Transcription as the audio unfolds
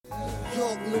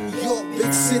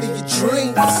city of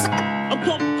dreams. I'm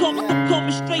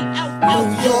coming straight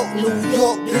out. New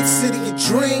York, big city of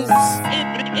dreams.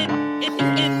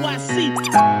 NYC.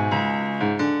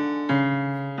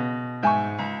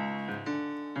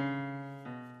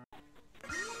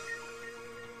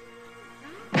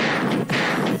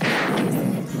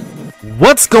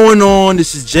 What's going on?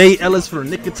 This is Jay Ellis for the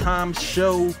Nick of Time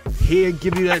show. Here,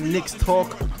 give you that Knicks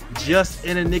talk just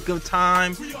in a nick of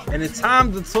time. And it's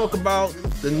time to talk about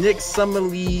the Knicks Summer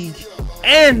League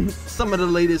and some of the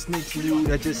latest Knicks news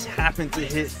that just happened to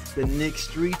hit the Knicks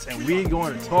streets. And we're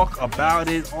going to talk about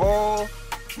it all.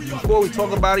 Before we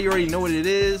talk about it, you already know what it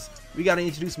is. We got to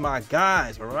introduce my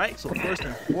guys, all right? So first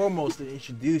and foremost, to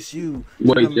introduce you.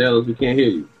 Wait, Ellis, we can't hear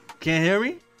you. Can't hear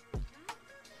me?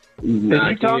 Nah,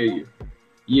 I can't hear you.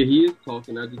 Yeah, he is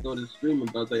talking. I just noticed streaming,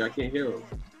 but I was like, I can't hear him.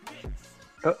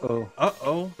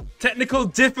 Uh-oh. Technical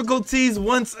difficulties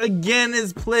once again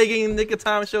is plaguing the Nick of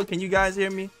Time show. Can you guys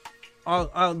hear me?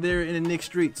 All out there in the Knicks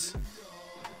streets.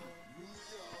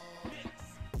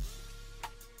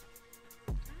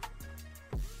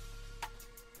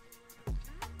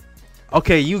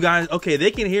 Okay, you guys. Okay,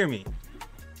 they can hear me.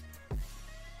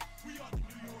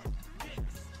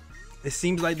 It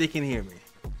seems like they can hear me.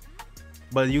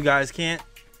 But you guys can't?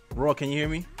 Raw, can you hear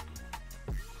me?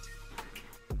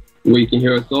 Well, you can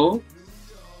hear us all?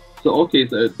 So, okay,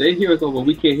 so if they hear us all, but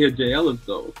we can't hear Jay Ellis,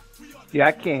 though. Yeah,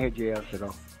 I can't hear Jay Ellis at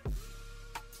all.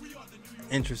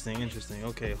 Interesting.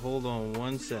 Okay, hold on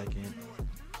 1 second.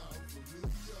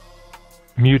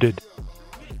 Muted.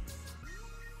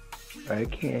 I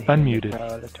can't hear Unmuted.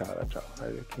 That's all.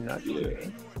 I cannot hear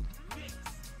it.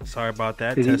 Sorry about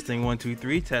that. Testing 1 2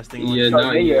 3. Testing 1 Yeah, 2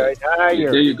 3.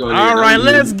 there you go. All right,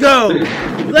 let's go.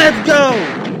 Let's go.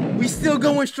 We still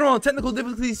going strong. Technical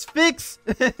difficulties fixed.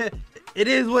 It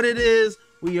is what it is.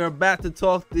 We are back to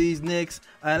talk these Knicks.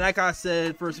 And like I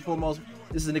said, first and foremost,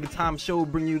 this is the Nick of Time show.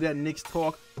 Bring you that Knicks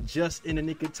talk just in the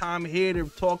nick of time. Here to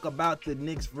talk about the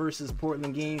Knicks versus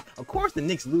Portland game. Of course, the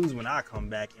Knicks lose when I come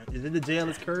back. Is it the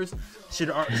jailers curse? Should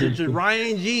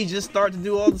Ryan G just start to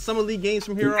do all the summer league games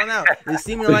from here on out? It's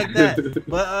seeming like that.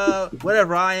 But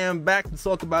whatever. I am back to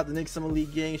talk about the Knicks summer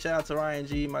league game. Shout out to Ryan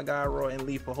G, my guy Roy and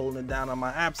Lee for holding it down on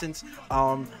my absence.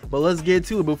 But let's get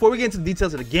to it. Before we get into the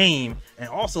details of the game, and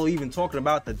also even talking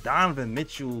about the Donovan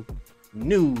Mitchell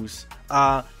news.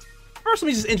 First, let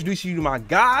me just introduce you to my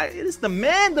guy. It is the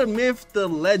man, the myth, the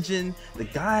legend, the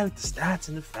guy with the stats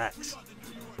and the facts.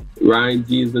 Ryan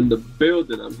G's in the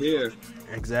building. I'm here.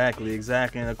 Exactly.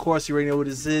 And of course, you already know what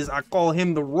this is. I call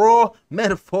him the Raw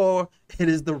metaphor. It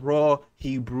is the Raw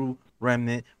Hebrew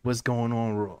remnant. What's going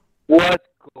on, Raw? What's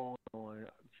going on,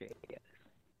 Jay?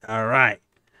 All right.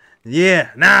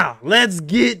 Yeah. Now let's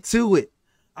get to it.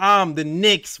 The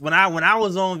Knicks, when I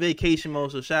was on vacation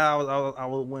mode, so shout out, I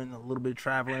went a little bit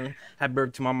traveling, had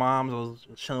birthday to my mom's. I was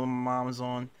chilling with my mom's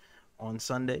on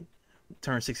Sunday,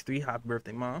 turned 63, happy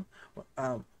birthday, Mom.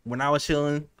 When I was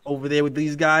chilling over there with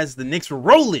these guys, the Knicks were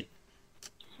rolling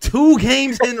 2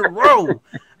 games in a row.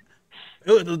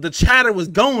 The chatter was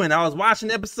going. I was watching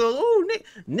the episode. Oh,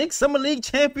 Knicks Summer League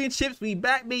Championships, we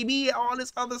back, baby, all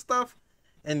this other stuff.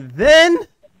 And then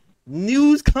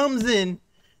news comes in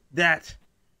that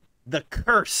the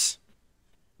curse,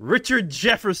 Richard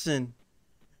Jefferson,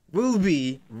 will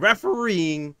be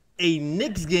refereeing a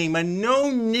Knicks game. A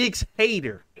no Knicks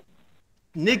hater,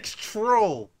 Knicks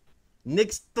troll,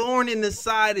 Knicks thorn in the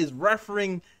side is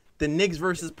refereeing the Knicks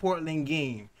versus Portland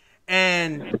game.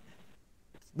 And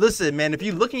listen, man, if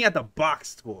you're looking at the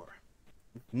box score,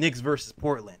 Knicks versus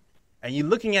Portland, and you're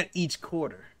looking at each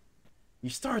quarter, you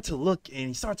start to look and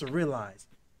you start to realize,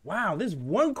 wow, there's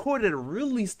one quarter that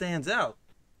really stands out.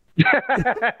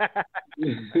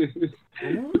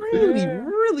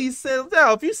 really sells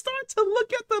out. If you start to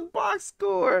look at the box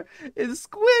score and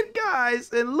squid,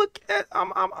 guys, and look at,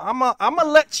 I'm gonna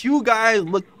let you guys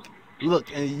look,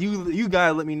 and you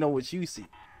guys let me know what you see.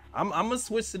 I'm gonna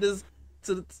switch to this.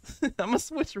 I'm gonna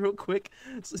switch real quick.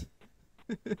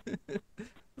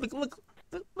 Look.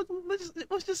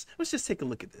 Let's just take a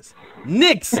look at this.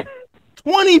 Knicks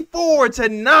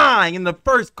 24-9 in the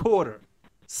first quarter.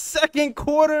 Second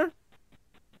quarter,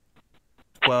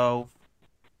 12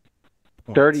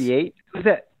 points. 38? What's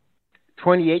that?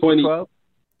 28 to 12?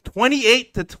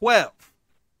 28-12.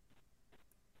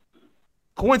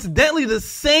 Coincidentally, the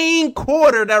same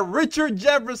quarter that Richard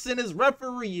Jefferson is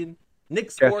refereeing,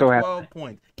 Knicks scored 12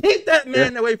 points. Keep that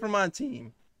man away from my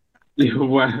team.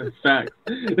 Wow, fact.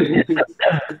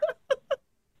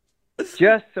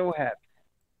 Just so happens.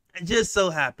 It just so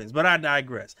happens, but I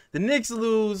digress. The Knicks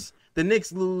lose.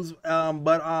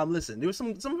 But listen, there were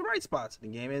some bright spots in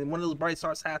the game, and one of those bright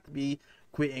spots had to be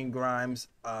Quentin Grimes.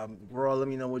 Roy, let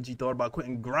me know what you thought about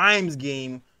Quentin Grimes'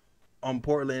 game on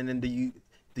Portland, and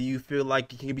do you feel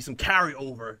like it can be some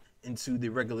carryover into the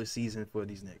regular season for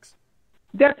these Knicks?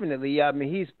 Definitely. I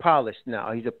mean, he's polished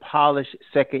now. He's a polished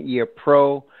second-year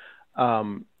pro.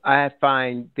 I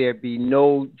find there'd be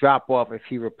no drop-off if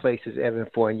he replaces Evan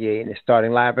Fournier in the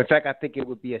starting lineup. In fact, I think it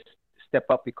would be a step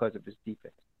up because of his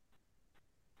defense.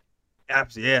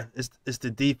 Absolutely, yeah. It's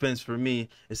the defense for me.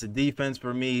 It's the defense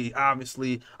for me.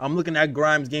 Obviously, I'm looking at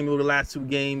Grimes' game over the last 2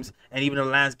 games, and even the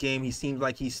last game, he seems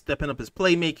like he's stepping up his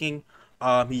playmaking.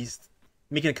 He's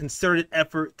making a concerted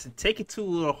effort to take it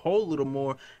to a whole little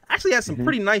more. Actually has some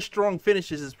pretty nice, strong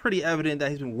finishes. It's pretty evident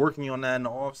that he's been working on that in the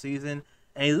offseason.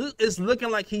 And it's looking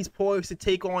like he's poised to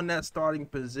take on that starting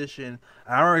position.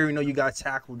 I already know you guys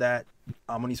tackled that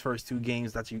on these first 2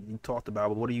 games that you talked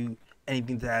about. But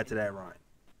anything to add to that, Ryan?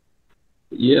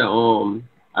 Yeah,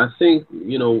 I think,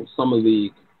 Summer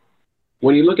League,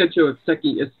 when you look at your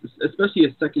especially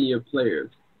your second-year players,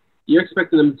 you're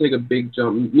expecting them to take a big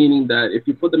jump, meaning that if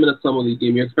you put them in a Summer League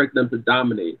game, you expect them to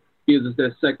dominate because it's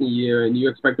their second year, and you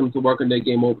expect them to work on their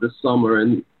game over the summer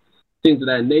and things of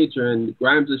that nature. And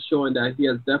Grimes is showing that he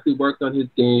has definitely worked on his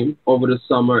game over the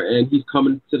summer, and he's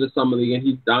coming to the Summer League, and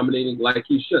he's dominating like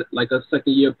he should, like a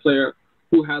second-year player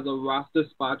who has a roster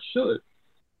spot should.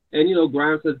 And,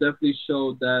 Grimes has definitely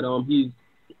showed that he's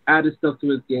added stuff to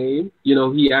his game.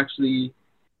 He actually,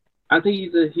 I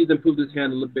think he's improved his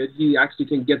handle a bit. He actually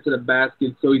can get to the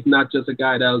basket, so he's not just a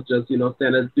guy that'll just,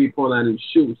 stand at the three-point line and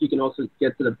shoot. He can also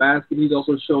get to the basket. He's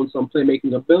also shown some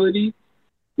playmaking ability,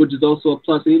 which is also a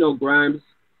plus. And, Grimes,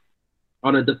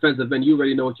 on a defensive end, you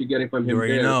already know what you're getting from him. You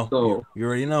already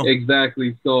know.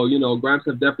 Exactly. So, Grimes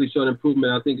have definitely shown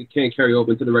improvement. I think it can carry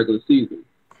over into the regular season.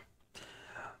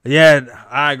 Yeah,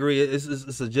 I agree.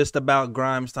 It's just about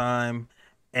Grimes time.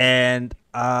 And,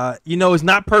 it's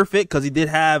not perfect because he did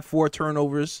have 4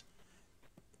 turnovers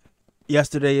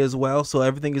yesterday as well. So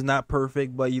everything is not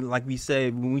perfect. But like we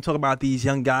say, when we talk about these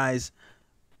young guys,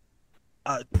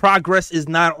 progress is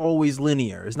not always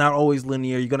linear. It's not always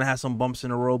linear. You're going to have some bumps in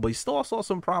the road, but you still saw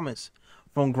some promise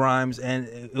from Grimes. And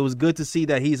it was good to see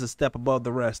that he's a step above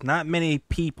the rest. Not many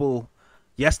people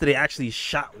yesterday actually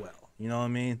shot well. You know what I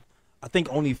mean? I think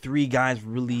only 3 guys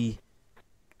really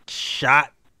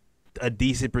shot a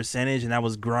decent percentage, and that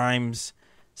was Grimes,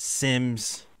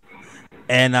 Sims,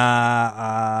 and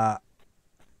I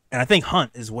think Hunt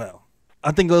as well.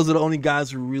 I think those are the only guys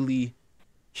who really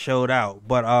showed out.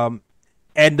 But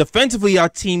and defensively, our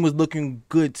team was looking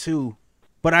good too.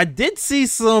 But I did see a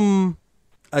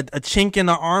chink in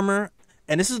the armor,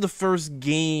 and this is the first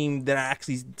game that I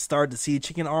actually started to see a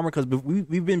chink in the armor because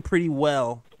we've been done pretty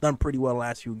well the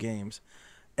last few games.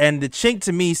 And the chink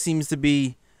to me seems to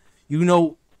be,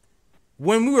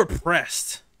 when we were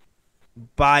pressed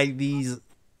by these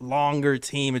longer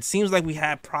team, it seems like we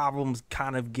had problems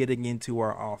kind of getting into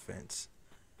our offense.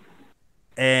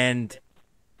 And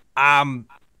I'm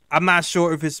not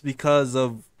sure if it's because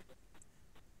of,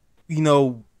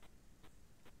 there's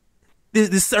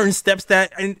certain steps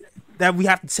that we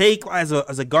have to take as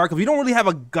a guard, because we don't really have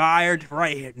a guard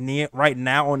right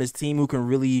now on this team who can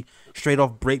really straight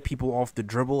off break people off the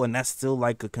dribble, and that's still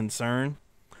like a concern.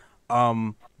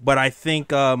 But I think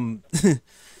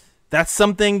that's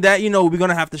something that we're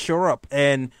gonna have to shore up,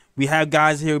 and we have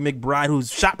guys here, McBride,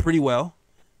 who's shot pretty well,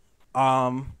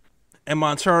 and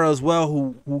Montero as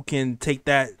well, who can take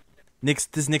this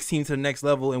Knicks team to the next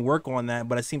level and work on that.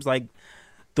 But it seems like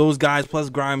those guys plus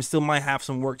Grimes still might have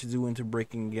some work to do into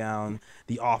breaking down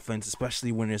the offense,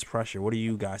 especially when there's pressure. What do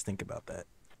you guys think about that?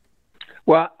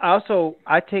 Well,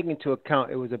 I take into account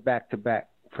it was a back-to-back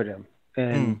for them.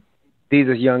 And these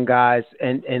are young guys,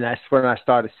 and that's when I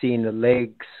started seeing the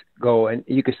legs go. And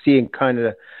you could see in kind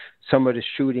of some of the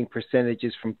shooting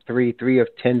percentages from 3 of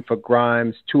 10 for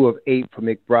Grimes, 2 of 8 for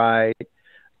McBride,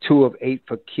 2 of 8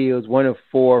 for Keels, 1 of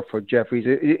 4 for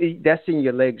Jeffries. That's in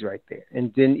your legs right there.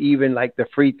 And then even like the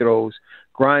free throws,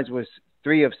 Grimes was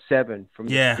 3 of 7 from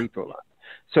the free throw line.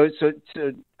 So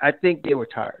I think they were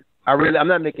tired. I'm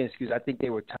not making an excuse. I think they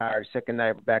were tired. Second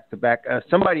night back to back.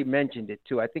 Somebody mentioned it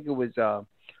too. I think it was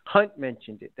Hunt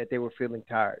mentioned it, that they were feeling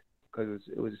tired because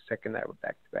it was the second night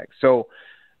back to back. So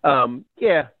they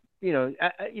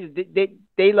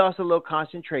lost a little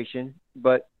concentration,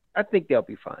 but I think they'll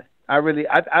be fine.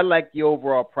 I like the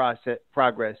overall progress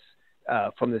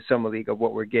from the Summer League of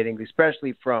what we're getting,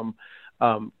 especially from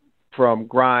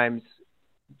Grimes,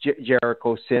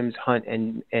 Jericho, Sims, Hunt,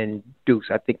 and Deuce.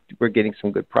 I think we're getting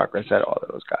some good progress at all of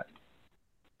those guys.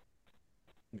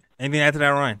 Anything to add to that,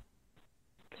 Ryan?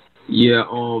 Yeah,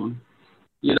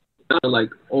 like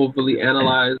overly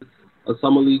analyze a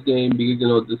Summer League game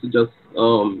because this is just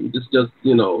This just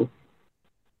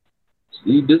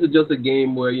this is just a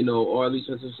game where or at least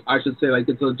I should say, like,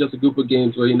 it's just a group of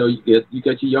games where you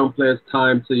get your young players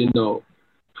time to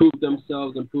prove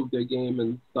themselves and prove their game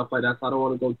and stuff like that. So I don't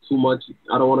want to go too much.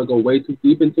 I don't want to go way too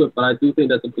deep into it, but I do think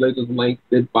that the Blazers' length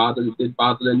did bother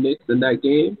the Knicks in that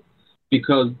game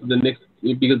because the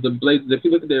Blazers, if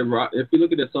you look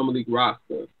at their summer league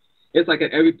roster, it's like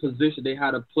at every position they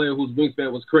had a player whose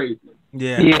wingspan was crazy.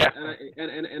 Yeah.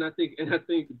 And I think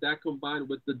that combined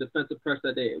with the defensive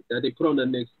pressure that they put on the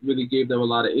Knicks really gave them a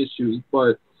lot of issues.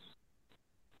 But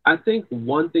I think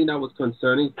one thing that was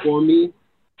concerning for me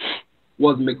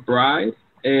was McBride,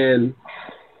 and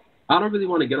I don't really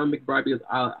want to get on McBride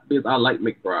because I like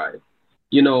McBride.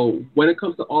 When it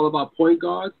comes to all of our point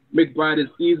guards, McBride is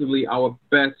easily our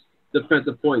best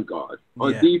defensive point guard.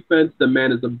 On defense, the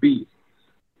man is a beast.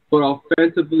 But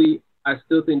offensively, I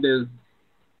still think there's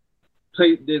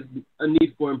a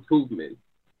need for improvement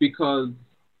because,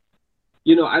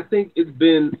 I think it's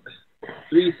been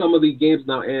 3 summer league games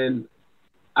now, and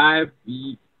I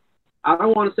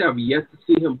don't want to say I've yet to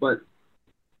see him, but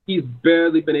he's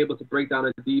barely been able to break down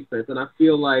a defense, and I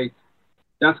feel like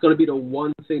that's going to be the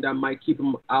one thing that might keep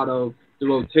him out of the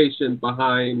rotation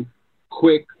behind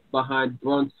Quick, behind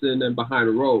Brunson, and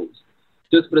behind Rose.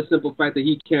 Just for the simple fact that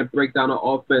he can't break down an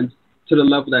offense to the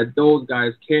level that those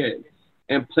guys can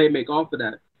and make off of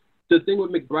that. The thing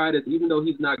with McBride is even though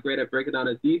he's not great at breaking down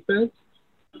a defense,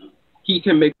 he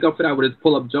can make up for that with his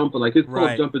pull-up jumper. Like, his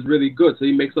pull-up jumper is really good, so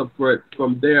he makes up for it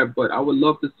from there. But I would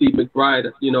love to see McBride,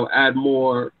 add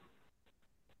more,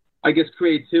 I guess,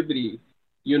 creativity,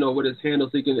 with his handle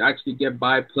so he can actually get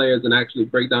by players and actually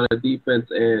break down a defense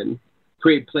and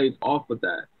create plays off of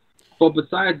that. But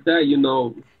besides that,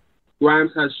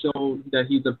 Grimes has shown that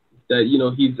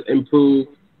he's improved.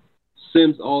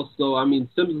 Sims also. I mean,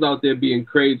 Sims is out there being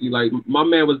crazy. Like, my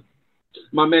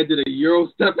man did a Euro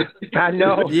step. I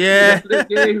know. Yeah.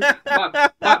 Game.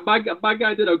 My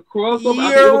guy did a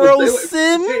crossover.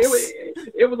 Sims.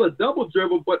 It was a double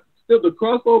dribble, but still the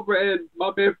crossover, and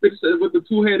my man finished it with the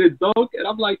two-handed dunk. And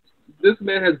I'm like, this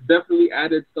man has definitely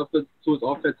added stuff to his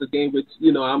offensive game, which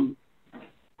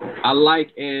I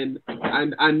like. And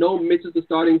I know Mitch is the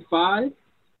starting 5.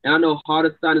 And I know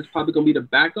Hartenstein is probably going to be the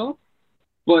backup,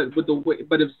 but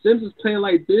if Sims is playing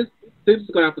like this, Sims is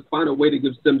going to have to find a way to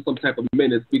give Sims some type of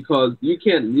minutes because you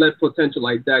can't let potential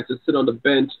like that just sit on the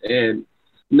bench and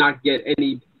not get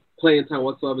any playing time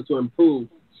whatsoever to improve.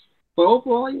 But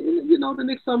overall, the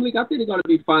Knicks Summer League, I think they're going to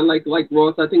be fine. Like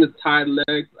Ross, I think it's tired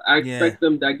legs. I expect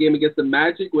them that game against the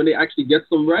Magic when they actually get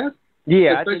some rest.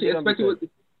 Yeah,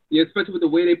 especially with the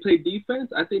way they play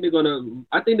defense, I think they're gonna.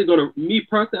 Me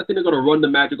personally, I think they're gonna run the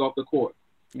Magic off the court.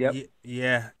 Yep.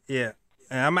 Yeah.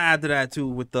 And I'm gonna add to that too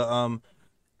with the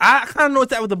I kind of know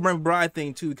what's that with the McBride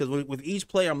thing too because with each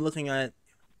player I'm looking at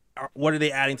what are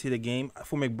they adding to the game.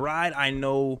 For McBride, I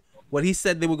know what he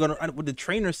said they were gonna. What the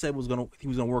trainer said he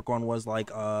was gonna work on was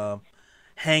like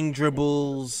hang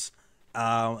dribbles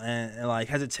and like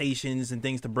hesitations and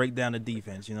things to break down the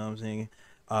defense. You know what I'm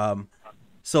saying?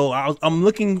 So I'm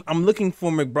looking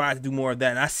for McBride to do more of that.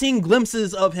 And I've seen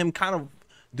glimpses of him kind of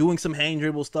doing some hang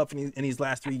dribble stuff in these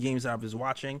last 3 games that I was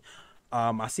watching.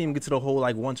 I see him get to the hole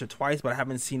like once or twice, but I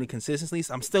haven't seen it consistently.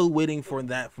 So I'm still waiting for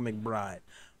that for McBride.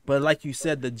 But like you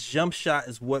said, the jump shot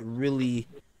is what really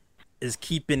is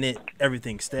keeping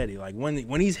everything steady. Like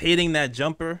when he's hitting that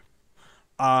jumper,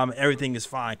 everything is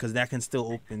fine because that can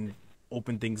still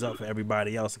open things up for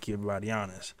everybody else to keep everybody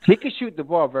honest. He can shoot the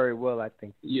ball very well, I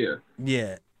think. Yeah.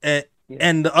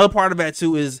 And the other part of that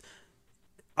too is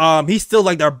he's still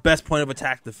like our best point of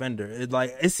attack defender.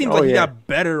 It seems like he got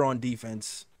better on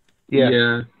defense.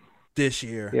 Yeah. This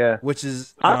year. Yeah. Which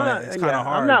is it's kind of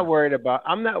hard. I'm not worried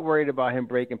about him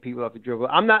breaking people off the dribble.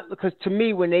 I'm not, because to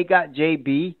me when they got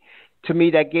JB, to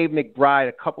me that gave McBride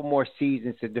a couple more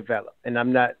seasons to develop. And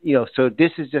I'm not, so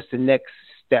this is just the next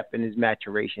step in his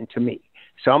maturation to me.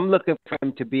 So I'm looking for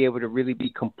him to be able to really be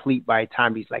complete by the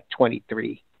time he's like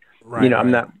 23. Right.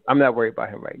 I'm not worried about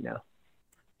him right now.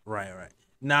 Right.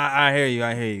 Nah, I hear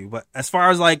you. But as far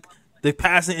as like the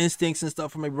passing instincts and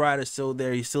stuff from McBride are still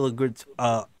there. He's still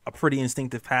a pretty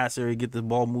instinctive passer. He get the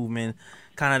ball movement,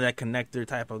 kind of that connector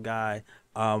type of guy.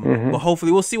 But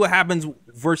hopefully we'll see what happens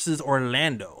versus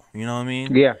Orlando. You know what I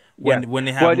mean? Yeah. When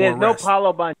they have more there's no rest.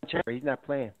 Paolo Banchero. He's not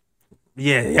playing.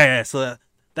 Yeah. So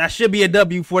that should be a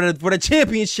W for the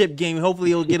championship game.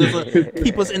 Hopefully it'll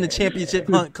keep us in the championship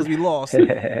hunt because we lost.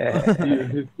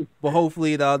 But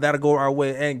hopefully that'll go our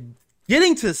way. And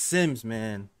getting to Sims,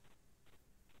 man.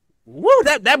 Woo,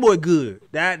 that boy good.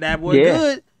 That boy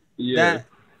good. Yeah.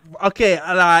 Okay,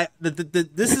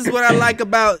 this is what I like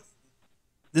about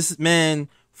this man,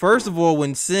 first of all,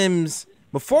 when Sims,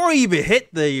 before he even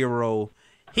hit the Euro,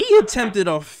 he attempted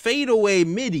a fadeaway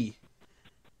midi.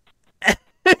 I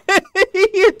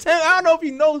don't know if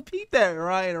he knows peep that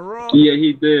right or wrong. Yeah,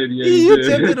 he did. Yeah, he did.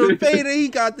 attempted a fade.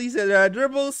 He said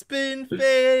dribble, spin,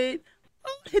 fade,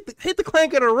 hit the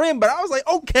clank of the rim. But I was like,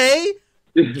 okay,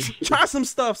 try some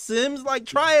stuff, Sims. Like,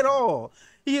 try it all.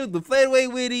 He hit the fadeaway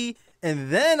witty, and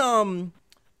then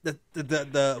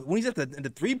the when he's at the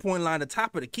 3-point line, the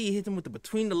top of the key, hit him with the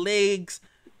between the legs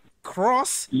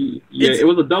cross. Yeah, it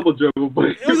was a double dribble, but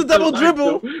it was a double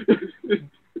dribble.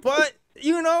 But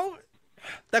you know,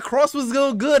 that cross was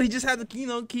still good. He just had to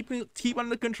keep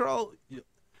under control.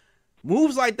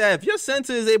 Moves like that. If your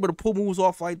center is able to pull moves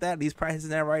off like that, he's practicing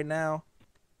that right now.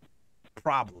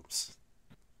 Problems.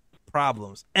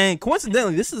 And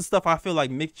coincidentally, this is the stuff I feel like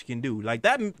Mitch can do. Like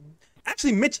that.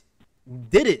 Actually, Mitch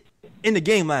did it in the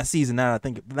game last season. Now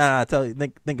think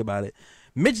about it.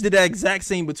 Mitch did that exact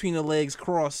same between the legs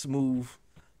cross move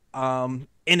in an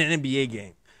NBA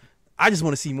game. I just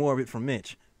want to see more of it from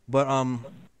Mitch. But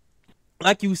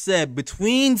like you said,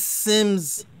 between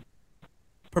Sims'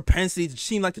 propensity to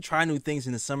seem like to try new things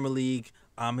in the summer league,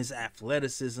 his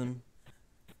athleticism,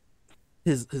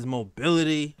 his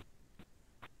mobility,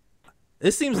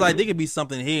 it seems like there could be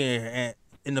something here. And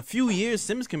in a few years,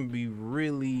 Sims can be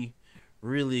really,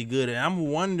 really good. And I'm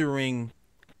wondering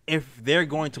if they're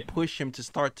going to push him to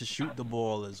start to shoot the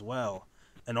ball as well.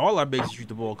 And all our bigs shoot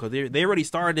the ball, because they already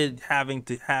started having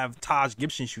to have Taj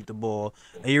Gibson shoot the ball.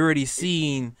 They already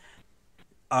seen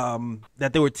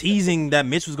that they were teasing that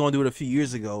Mitch was going to do it a few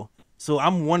years ago. So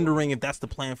I'm wondering if that's the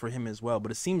plan for him as well.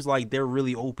 But it seems like they're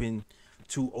really open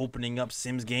to opening up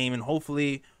Sims' game and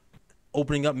hopefully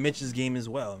opening up Mitch's game as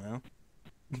well,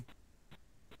 man.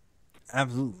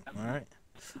 Absolutely. All right.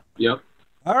 Yep.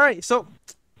 All right. So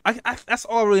I that's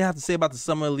all I really have to say about the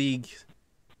Summer League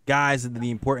guys,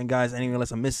 the important guys. Anyway,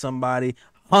 unless I miss somebody.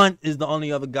 Hunt is the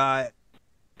only other guy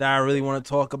that I really want to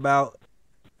talk about.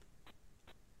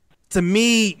 To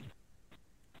me,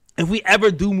 if we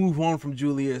ever do move on from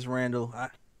Julius Randle,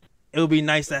 it would be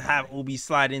nice to have Obi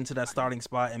slide into that starting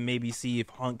spot and maybe see if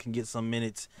Hunt can get some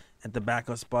minutes at the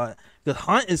backup spot. Because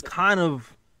Hunt is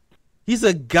he's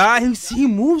a guy he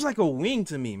moves like a wing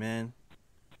to me, man.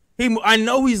 I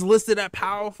know he's listed at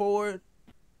power forward,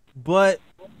 but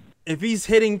if he's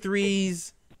hitting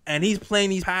threes and he's playing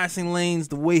these passing lanes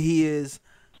the way he is,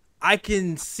 I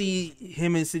can see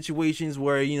him in situations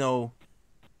where,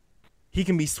 he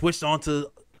can be switched onto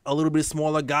a little bit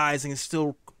smaller guys and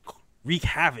still wreak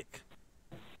havoc.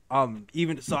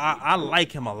 Even so, I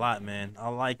like him a lot, man. I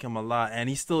like him a lot, and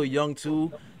he's still young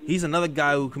too. He's another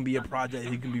guy who can be a project.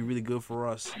 He can be really good for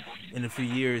us in a few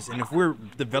years. And if we're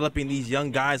developing these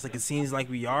young guys, like it seems like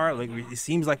we are, it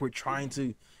seems like we're trying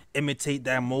to imitate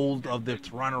that mold of the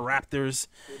Toronto Raptors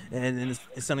and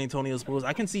San Antonio Spurs,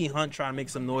 I can see Hunt trying to make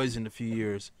some noise in a few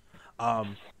years,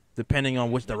 depending on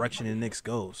which direction the Knicks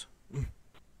goes.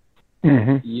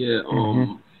 Mm-hmm. Yeah.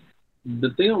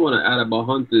 The thing I want to add about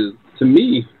Hunt is, to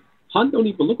me, Hunt don't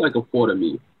even look like a 4 to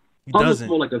me. Hunt looks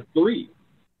more like a 3.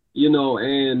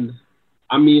 And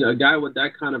I mean, a guy with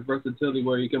that kind of versatility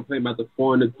where he can play about the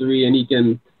 4 and the 3, and he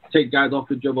can take guys off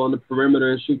the dribble on the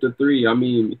perimeter and shoot the 3. I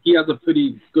mean, he has a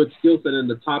pretty good skill set in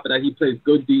the top of that. He plays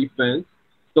good defense.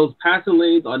 Those passing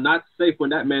lanes are not safe when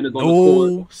that man is on the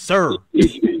court. Oh, sir.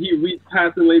 He reads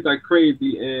passing lanes like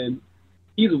crazy, and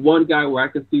he's one guy where I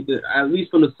can see that, at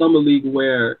least from the summer league,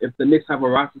 where if the Knicks have a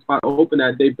roster spot open,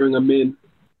 that they bring him in,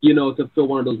 to fill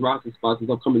one of those roster spots this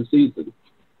upcoming season.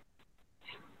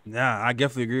 Nah, I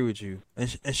definitely agree with you.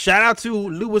 And shout out to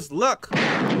Lewis Luck.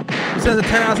 He says a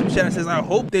 10 super chat. Says, I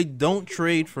hope they don't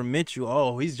trade for Mitchell.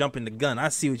 Oh, he's jumping the gun. I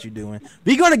see what you're doing.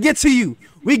 We're gonna get to you.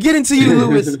 We getting to you,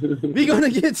 Lewis. We're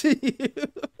gonna get to you.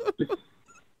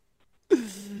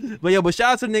 But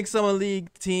shout out to the Knicks Summer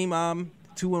League team.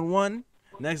 2-1.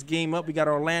 Next game up, we got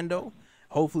Orlando.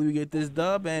 Hopefully we get this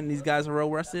dub and these guys are well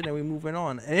rested and we moving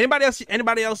on. And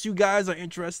anybody else you guys are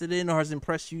interested in or has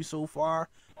impressed you so far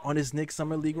on this Knicks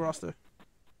Summer League roster?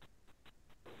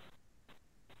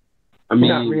 I mean,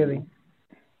 not really.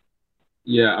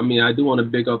 Yeah, I mean, I do want to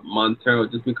big up Montero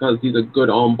just because he's a good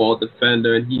on-ball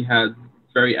defender and he has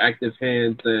very active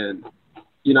hands. And,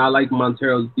 I like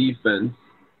Montero's defense,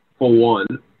 for one.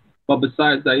 But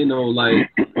besides that,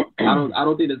 I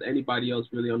don't think there's anybody else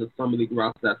really on the Summer League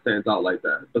roster that stands out like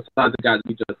that, besides the guys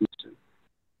we just mentioned.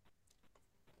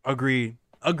 Agreed.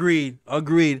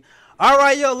 All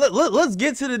right, yo, let's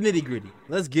get to the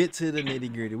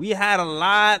nitty-gritty. We had a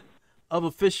lot of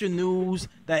official news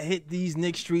that hit these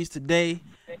Knicks streets today,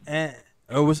 and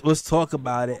let's talk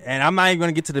about it. And I'm not even going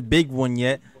to get to the big one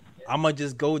yet, I'm gonna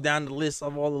just go down the list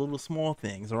of all the little small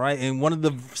things. All right, and one of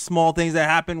the small things that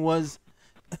happened was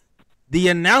the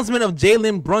announcement of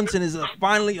Jalen Brunson is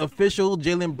finally official.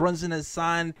 Jalen Brunson has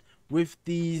signed with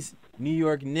these New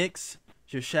York Knicks.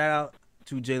 So shout out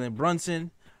to Jalen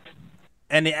Brunson.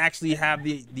 And they actually have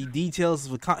the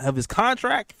details of his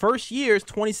contract. First year is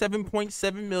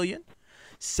 $27.7 million.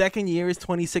 Second year is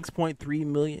 $26.3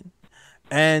 million.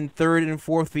 And third and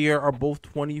fourth year are both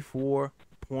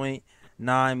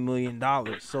 $24.9 million.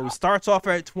 So it starts off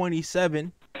at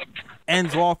 27,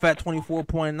 ends off at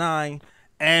 24.9.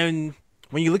 And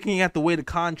when you're looking at the way the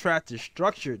contract is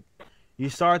structured, you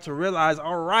start to realize,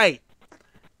 all right,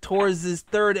 towards this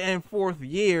third and fourth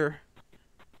year,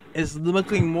 it's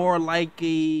looking more like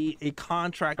a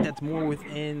contract that's more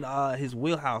within his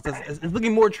wheelhouse. It's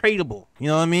looking more tradable. You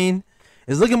know what I mean?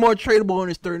 It's looking more tradable in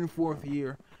his third and fourth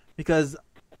year because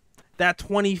that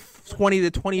 20 to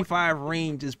 25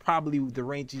 range is probably the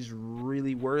range he's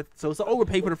really worth. So it's an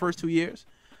overpay for the first 2 years.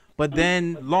 But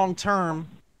then long term,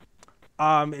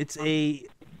 it's a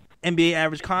NBA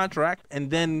average contract.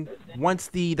 And then once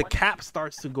the cap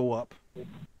starts to go up,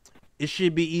 it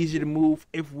should be easy to move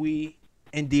if we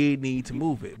indeed need to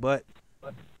move it. But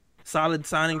solid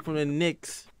signing from the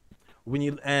Knicks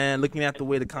and looking at the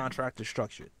way the contract is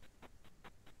structured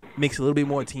makes it a little bit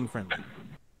more team friendly.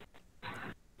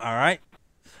 All right.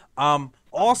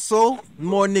 Also,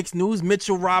 more Knicks news.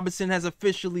 Mitchell Robinson has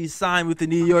officially signed with the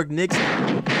New York Knicks.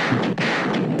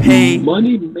 Pay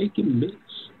money making Mitch.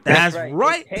 That's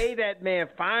right. Pay that man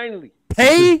finally.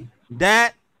 Pay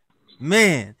that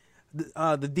man.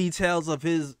 The details of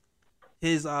his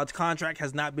contract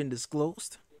has not been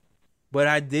disclosed, but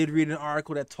I did read an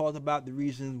article that talked about the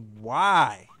reasons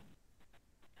why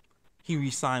he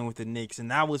re-signed with the Knicks, and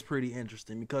that was pretty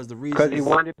interesting because he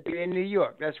wanted to be in New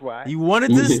York. That's why he wanted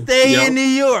to stay in New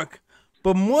York,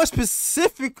 but more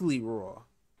specifically, Raw,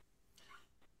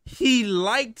 he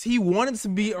wanted to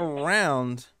be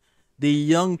around the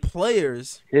young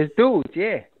players. His dudes,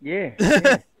 yeah.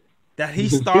 That he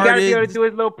started. He got to be able to do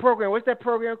his little program. What's that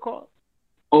program called?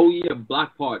 Oh yeah,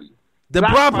 Block Party. The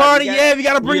block party, yeah, we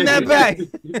got to bring that back.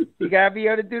 You got to be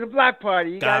able to do the block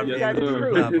party. You got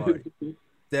to do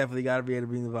Definitely got to be able to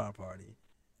bring the block party.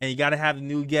 And you got to have the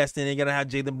new guest in there. You got to have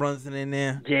Jalen Brunson in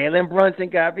there. Jalen Brunson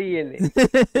got to be in it.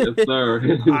 Yes, sir.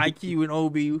 IQ and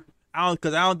Obi.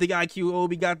 Because I don't think IQ and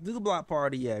Obi got to do the block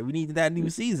party yet. We need that new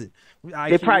season.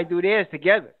 They probably do theirs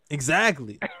together.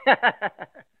 Exactly.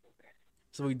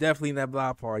 So we definitely need that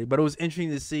block party. But it was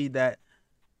interesting to see that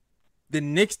the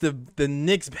Knicks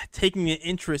taking an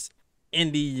interest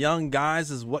in the young guys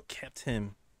is what kept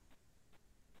him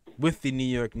with the New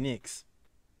York Knicks.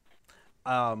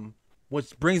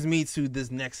 Which brings me to this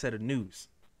next set of news.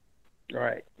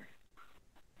 Right.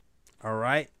 All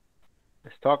right.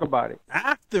 Let's talk about it.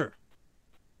 After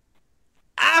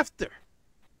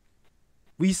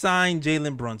we signed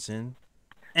Jalen Brunson,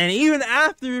 and even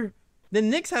after the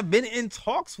Knicks have been in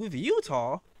talks with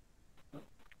Utah,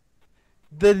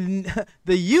 the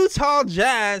Utah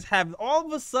Jazz have all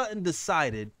of a sudden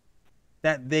decided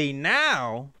that they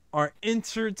now are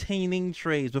entertaining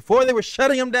trades. Before they were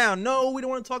shutting them down. No, we don't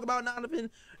want to talk about Donovan.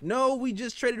 No, we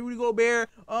just traded Rudy Gobert.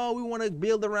 Oh, we want to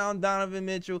build around Donovan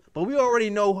Mitchell. But we already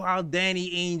know how Danny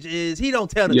Ainge is. He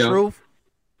don't tell the truth.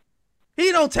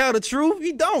 He don't tell the truth.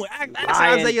 He don't. Ask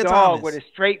Isaiah Thomas with a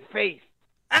straight face.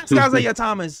 Ask Isaiah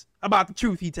Thomas about the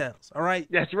truth he tells. All right.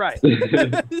 That's right.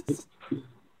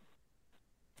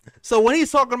 So when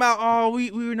he's talking about,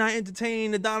 we were not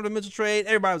entertaining the Donovan Mitchell trade,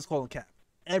 everybody was calling cap.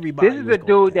 Everybody. This is a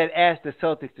dude that asked the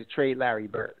Celtics to trade Larry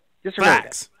Bird. Just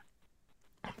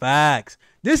Facts.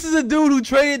 This is a dude who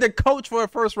traded the coach for a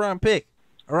first-round pick.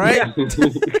 All right.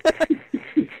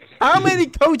 Yeah. How many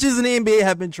coaches in the NBA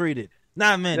have been traded?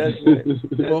 Not many.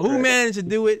 Well, who managed to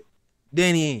do it?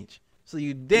 Danny Ainge. So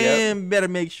you better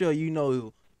make sure you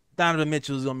know Donovan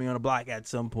Mitchell is going to be on the block at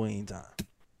some point in time.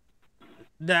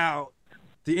 Now,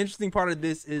 the interesting part of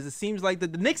this is it seems like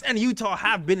that the Knicks and Utah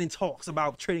have been in talks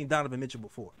about trading Donovan Mitchell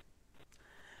before.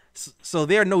 So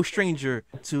they're no stranger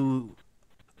to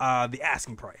the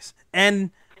asking price. And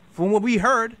from what we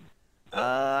heard,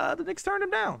 the Knicks turned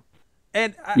him down.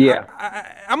 And I'm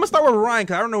going to start with Ryan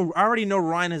because I already know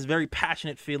Ryan has very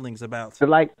passionate feelings about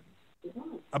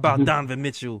Donovan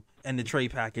Mitchell and the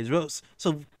trade package.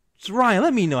 So Ryan,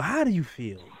 let me know, how do you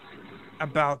feel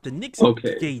about the Knicks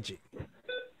engaging?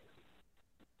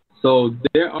 So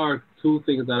there are two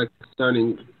things that are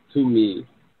concerning to me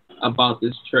about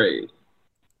this trade.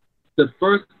 The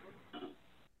first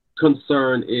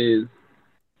concern is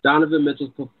Donovan Mitchell's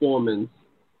performance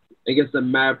against the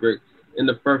Mavericks in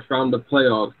the first round of the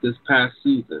playoffs this past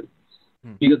season.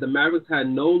 because the Mavericks had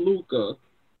no Luka.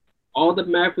 All the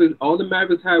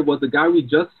Mavericks had was the guy we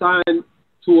just signed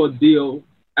to a deal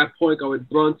at point guard with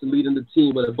Brunson leading the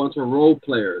team with a bunch of role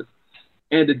players.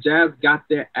 And the Jazz got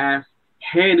their ass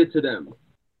handed to them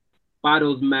by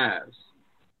those Mavs.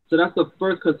 So that's the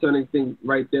first concerning thing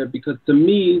right there, because to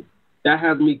me, that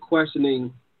has me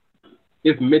questioning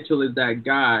if Mitchell is that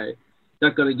guy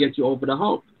that's going to get you over the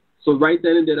hump. So right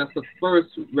then and there, that's the first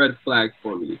red flag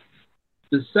for me.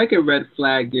 The second red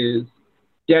flag is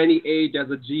Danny Ainge as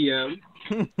a GM.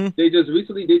 They just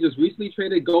recently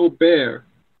traded Gobert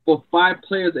for 5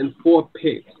 players and 4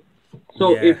 picks.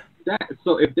 So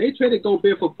if they traded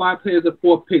Gobert for 5 players and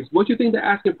 4 picks, what do you think the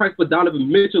asking price for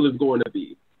Donovan Mitchell is going to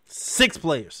be? 6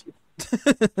 players.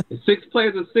 6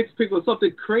 players and 6 picks or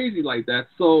something crazy like that.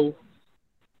 So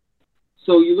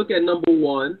you look at number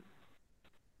one,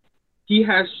 he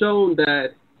has shown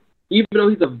that even though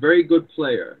he's a very good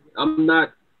player, I'm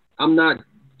not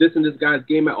dissing this guy's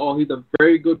game at all. He's a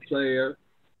very good player,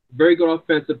 very good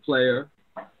offensive player.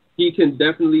 He can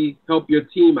definitely help your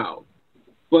team out.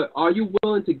 But are you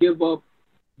willing to give up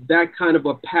that kind of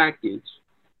a package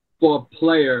for a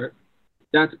player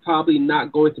that's probably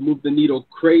not going to move the needle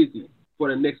crazy for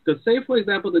the Knicks? Because say, for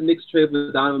example, the Knicks trade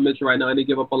with Donovan Mitchell right now, and they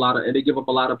give up a lot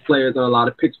of players and a lot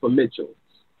of picks for Mitchell.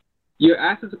 Your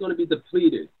assets are going to be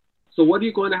depleted. So what are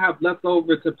you going to have left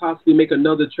over to possibly make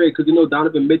another trade? Because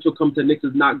Donovan Mitchell coming to the Knicks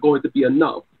is not going to be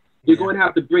enough. You're going to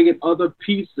have to bring in other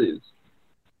pieces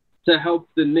to help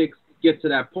the Knicks get to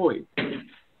that point.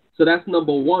 So that's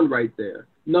number one right there.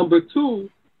 Number two,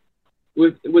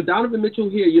 with Donovan Mitchell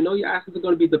here, your assets are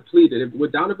going to be depleted.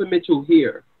 With Donovan Mitchell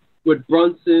here, with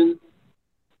Brunson,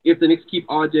 if the Knicks keep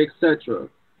RJ, etc.,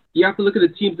 you have to look at the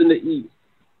teams in the East.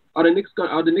 Are the Knicks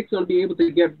going to be able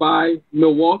to get by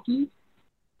Milwaukee?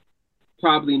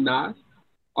 Probably not.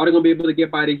 Are they going to be able to get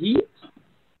by the Heat?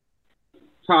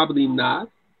 Probably not.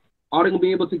 Are they going to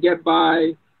be able to get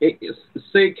by,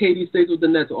 say KD stays with the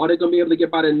Nets, are they going to be able to get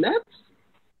by the Nets?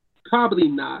 Probably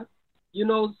not.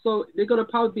 So they're going to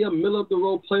probably be a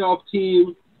middle-of-the-road playoff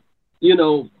team,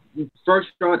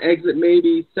 first-round exit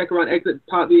maybe, second-round exit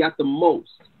probably at the most.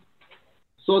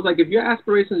 So it's like if your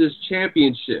aspirations is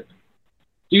championship,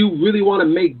 do you really want to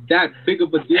make that big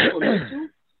of a deal for Mitchell?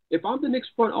 If I'm the Knicks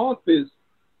front office,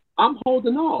 I'm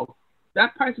holding off.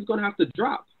 That price is going to have to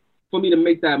drop for me to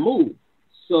make that move.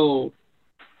 So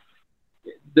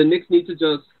the Knicks need to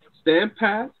just stand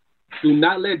pat. Do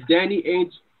not let Danny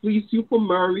Ainge fleece you for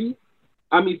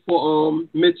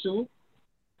Mitchell,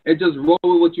 and just roll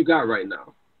with what you got right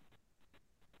now.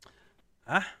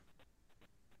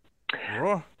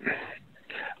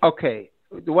 Okay.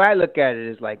 The way I look at it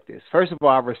is like this. First of all,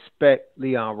 I respect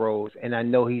Leon Rose, and I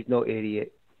know he's no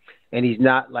idiot, and he's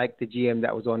not like the GM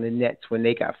that was on the Nets when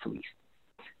they got fleeced.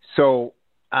 So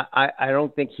I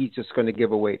don't think he's just going to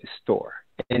give away the store,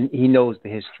 and he knows the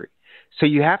history. So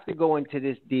you have to go into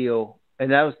this deal,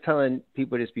 and I was telling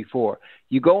people this before,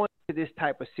 you go into this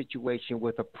type of situation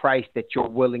with a price that you're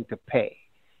willing to pay,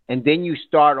 and then you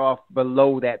start off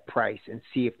below that price and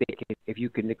see if you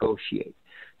can negotiate.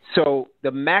 So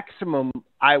the maximum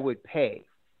I would pay,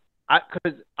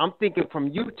 because I'm thinking from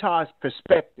Utah's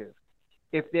perspective,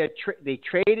 if they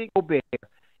traded Gobert,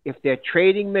 if they're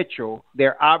trading Mitchell,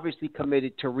 they're obviously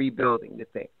committed to rebuilding the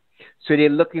thing. So they're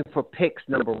looking for picks,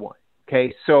 number one.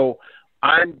 Okay, so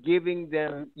I'm giving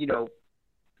them,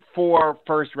 4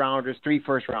 first-rounders, 3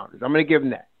 first-rounders. I'm going to give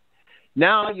them that.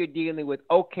 Now you're dealing with,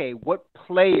 okay, what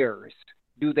players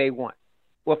do they want?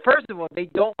 Well, first of all, they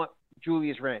don't want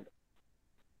Julius Randle.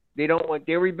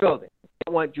 They're rebuilding. They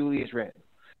don't want Julius Randle.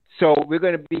 So we're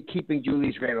going to be keeping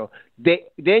Julius Randle.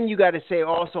 Then you got to say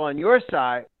also on your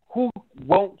side, who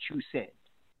won't you send?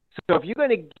 So if you're going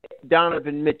to get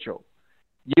Donovan Mitchell,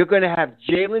 you're going to have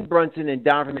Jalen Brunson and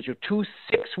Donovan Mitchell, 2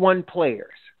 6'1" players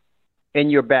in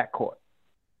your backcourt.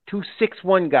 2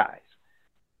 6'1" guys.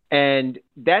 And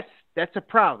that's a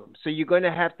problem. So you're going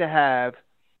to have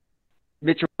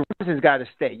Mitchell Robinson's got to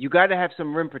stay. You got to have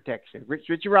some rim protection.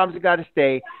 Richard Robinson got to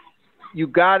stay. I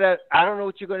don't know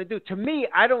what you're going to do. To me,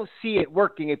 I don't see it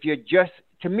working if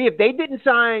they didn't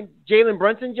sign Jalen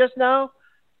Brunson just now,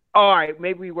 all right,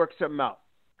 maybe we work something out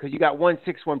because you got 1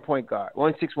 6'1" point guard,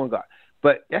 1 6'1" guard.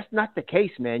 But that's not the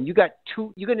case, man. You're going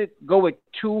to go with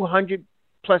 $200+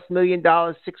 million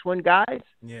 6'1" guys?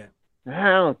 Yeah. I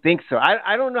don't think so.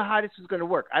 I don't know how this is going to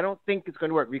work. I don't think it's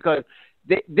going to work because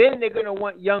then they're going to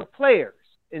want young players.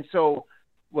 And so,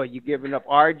 you giving up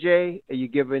RJ? Are you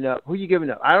giving up? Who are you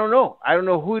giving up? I don't know. I don't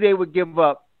know who they would give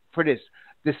up for this.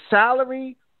 The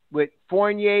salary with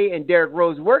Fournier and Derrick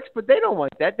Rose works, but they don't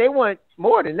want that. They want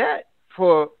more than that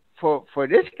for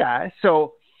this guy.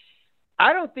 So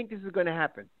I don't think this is going to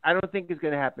happen. I don't think it's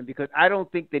going to happen because I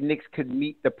don't think the Knicks could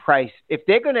meet the price. If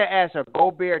they're going to ask a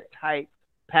Gobert type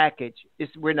package,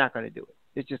 we're not going to do it.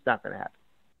 It's just not going to happen.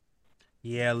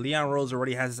 Yeah, Leon Rose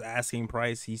already has his asking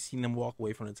price. He's seen him walk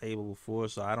away from the table before,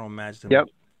 so I don't imagine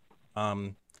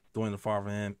him going the far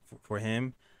for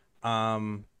him.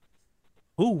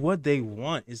 Who would they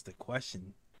want is the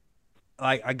question.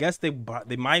 Like, I guess they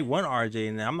might want RJ,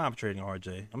 and I'm not trading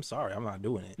RJ. I'm sorry, I'm not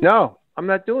doing it. No, I'm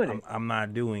not doing it. I'm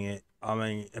not doing it. I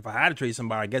mean, if I had to trade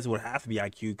somebody, I guess it would have to be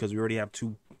IQ because we already have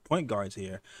 2 point guards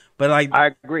here. But like,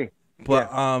 I agree. But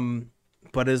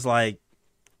but it's like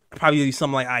probably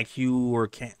something like IQ or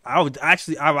Cam. I'm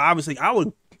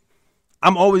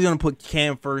always gonna put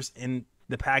Cam first in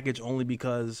the package only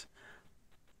because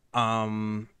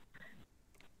I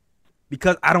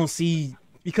don't see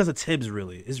because of Tibbs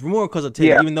really. It's more because of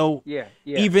Tibbs,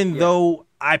 even though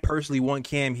I personally want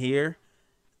Cam here.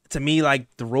 To me, like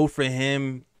the road for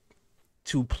him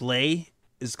to play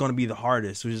is gonna be the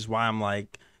hardest, which is why I'm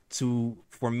like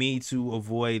for me to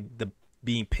avoid the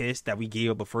being pissed that we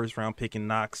gave up a first round pick in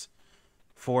Knox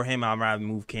for him, I'd rather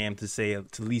move Cam to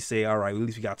at least say, all right, at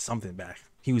least we got something back.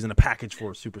 He was in a package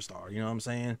for a superstar. You know what I'm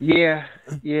saying? Yeah,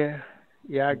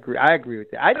 I agree. I agree with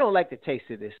that. I don't like the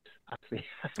taste of this. Honestly.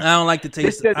 I don't like the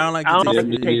taste. I don't like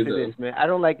the taste of this, man. I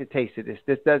don't like the taste of this.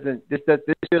 This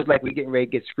feels like we're getting ready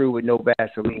to get screwed with no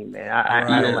Vaseline, man.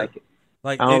 I don't like it.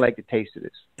 I don't like the taste of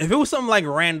this. If it was something like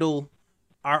Randall,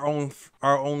 our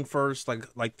own first,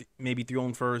 like maybe 3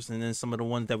 own first, and then some of the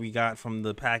ones that we got from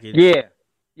the package.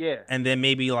 Yeah. And then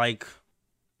maybe like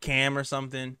Cam or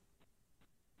something.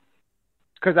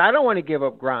 Because I don't want to give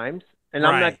up Grimes, and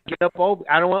I'm not giving up Obi.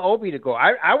 I don't want Obi to go.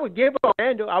 I would give up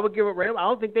Randall. I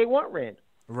don't think they want Randall.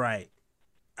 Right.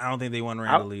 I don't think they want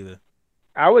Randall either.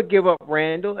 I would give up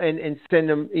Randall and send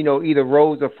them, either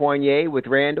Rose or Fournier with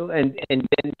Randall, and then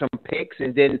some picks,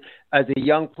 and then as a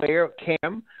young player,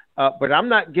 Cam. But I'm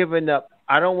not giving up.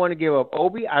 I don't want to give up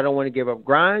Obi. I don't want to give up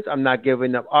Grimes. I'm not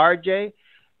giving up RJ.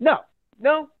 No.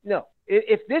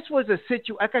 If this was a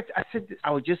situation,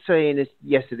 I was just saying this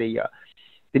yesterday, y'all.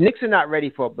 The Knicks are not ready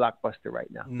for a blockbuster right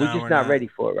now. No, we're just not ready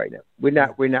for it right now. We're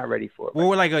not ready for it. Well,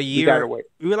 we're like a year.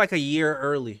 We were like a year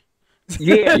early.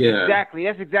 Yeah, exactly.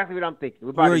 That's exactly what I'm thinking.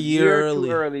 We're about a year early.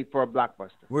 Too early for a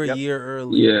blockbuster. We're a year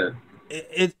early. Yeah.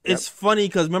 It's funny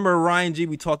because remember Ryan G.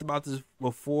 We talked about this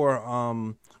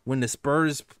before. When the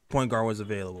Spurs point guard was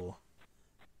available.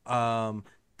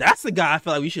 That's the guy I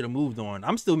feel like we should have moved on.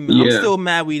 I'm still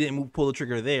mad we didn't pull the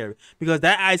trigger there because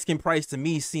that asking price to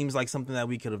me seems like something that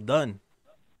we could have done.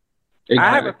 Exactly.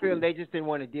 I have a feeling they just didn't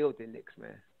want to deal with the Knicks,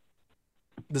 man.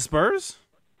 The Spurs?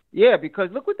 Yeah,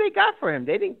 because look what they got for him.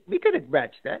 We could have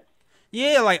matched that.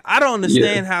 Yeah, like I don't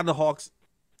understand how the Hawks.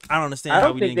 I don't understand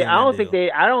how we didn't get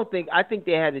that I think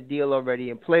they had a deal already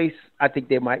in place. I think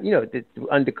they might, the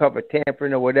undercover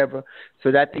tampering or whatever. So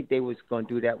I think they was going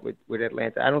to do that with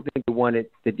Atlanta. I don't think they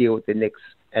wanted to deal with the Knicks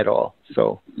at all.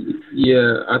 So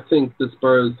yeah, I think the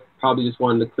Spurs probably just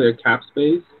wanted to clear cap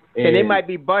space. And they might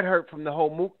be butthurt from the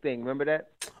whole Mook thing. Remember that?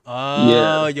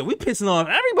 Oh, yeah, we pissing off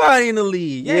everybody in the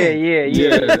league.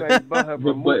 Yeah.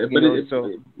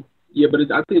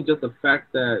 But I think just the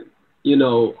fact that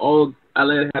all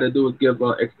Atlanta had to do was give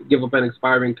up an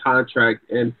expiring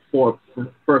contract and for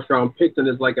first round picks, and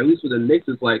it's like at least with the Knicks,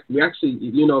 it's like we actually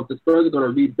if the Spurs are going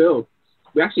to rebuild,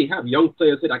 we actually have young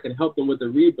players here that can help them with the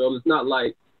rebuild. It's not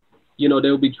like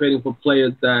they'll be trading for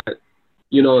players that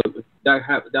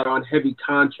that are on heavy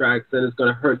contracts and it's going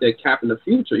to hurt their cap in the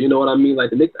future. You know what I mean?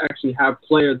 Like the Knicks actually have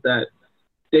players that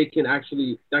can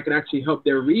actually help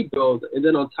their rebuild, and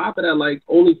then on top of that, like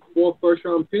only 4 first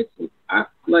round picks.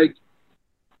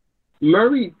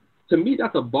 Murray, to me,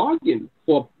 that's a bargain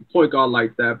for a point guard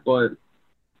like that. But,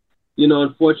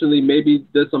 unfortunately, maybe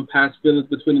there's some past feelings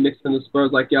between the Knicks and the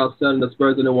Spurs, like y'all said, and the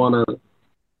Spurs didn't want to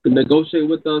negotiate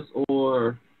with us,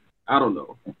 or I don't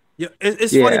know. Yeah,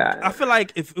 it's funny. I feel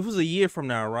like if it was a year from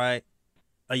now, right?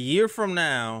 A year from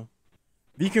now,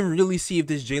 we can really see if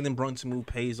this Jalen Brunson move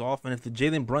pays off. And if the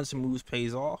Jalen Brunson moves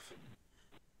pays off,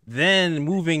 then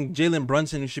moving Jalen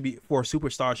Brunson for a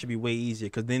superstar should be way easier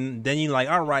because then you're like,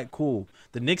 all right, cool.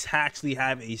 The Knicks actually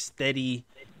have a steady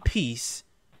piece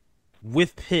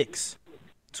with picks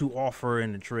to offer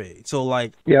in the trade. So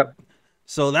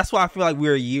so that's why I feel like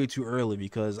we're a year too early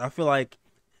because I feel like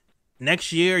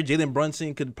next year Jalen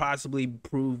Brunson could possibly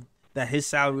prove that his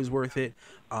salary is worth it.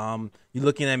 You're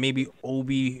looking at maybe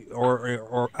Obi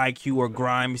or IQ or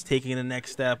Grimes taking the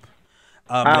next step.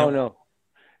 I don't know.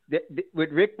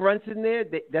 With Rick Brunson there,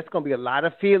 that's going to be a lot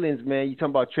of feelings, man. You talking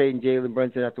about trading Jalen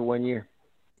Brunson after 1 year.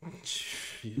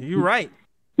 You're right.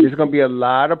 There's gonna be a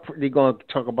lot of. They're gonna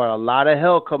talk about a lot of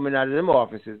hell coming out of them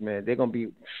offices, man. They're gonna be.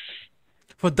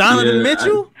 For Donovan Yeah,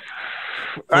 Mitchell?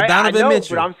 For I Donovan know,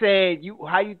 Mitchell. but I'm saying,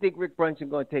 how you think Rick Brunson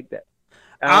gonna take that?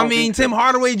 I don't mean, think so. Tim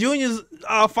Hardaway Jr.'s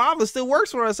father still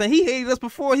works for us, and he hated us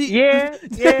before he. Yeah,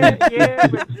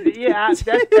 but that's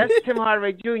Tim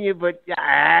Hardaway Jr. But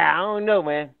I don't know,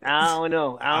 man. I don't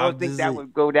know. I don't think that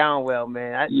would go down well,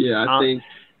 man. I think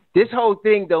this whole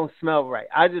thing don't smell right.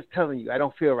 I'm just telling you, I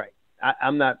don't feel right.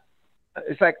 I'm not.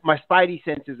 It's like my spidey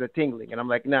senses are tingling, and I'm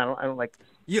like, no, I don't like this.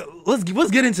 Yeah, let's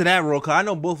get into that real quick. I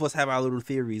know both of us have our little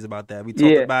theories about that. We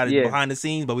talked about it behind the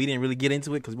scenes, but we didn't really get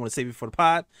into it because we want to save it for the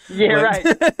pod. Yeah, right.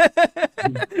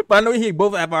 But I know we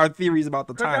both have our theories about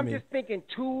the timing. I'm just thinking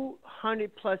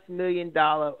 $200+ million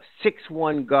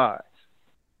 6'1" guards.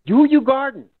 Who you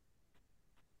guarding?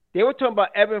 They were talking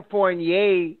about Evan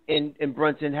Fournier and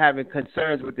Brunson having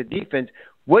concerns with the defense.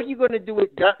 What are you going to do with?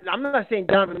 I'm not saying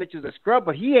Donovan Mitchell's a scrub,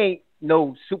 but he ain't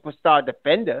no superstar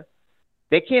defender.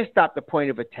 They can't stop the point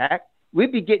of attack.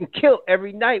 We'd be getting killed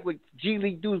every night with G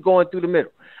League dudes going through the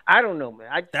middle. I don't know, man.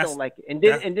 I just don't like it. And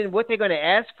then what they're going to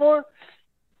ask for?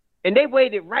 And they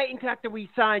waited right until after we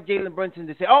signed Jalen Brunson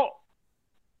to say, "Oh,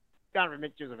 Donovan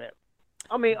Mitchell's available."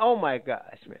 I mean, oh my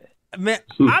gosh, man. Man,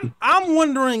 I'm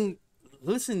wondering.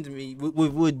 Listen to me.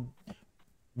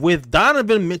 With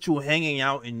Donovan Mitchell hanging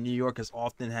out in New York as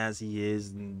often as he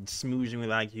is, and smoozing with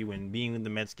IQ and being in the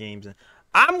Mets games, and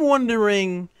I'm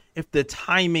wondering if the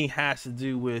timing has to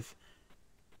do with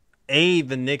the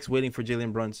Knicks waiting for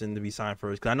Jalen Brunson to be signed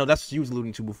first, because I know that's what you was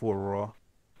alluding to before, Raw.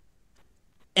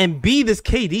 And B, this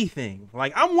KD thing.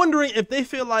 Like, I'm wondering if they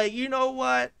feel like, you know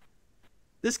what,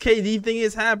 this KD thing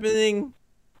is happening.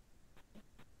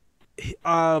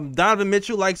 Donovan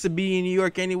Mitchell likes to be in New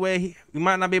York anyway. We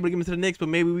might not be able to get him to the Knicks, but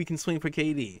maybe we can swing for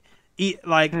KD.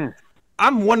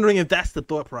 I'm wondering if that's the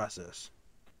thought process.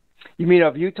 You mean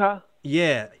of Utah?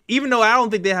 Yeah. Even though I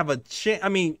don't think they have a chance. I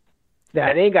mean, they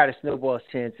ain't got a snowball's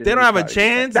chance. They don't have a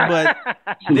chance, but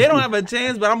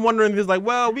I'm wondering if it's like,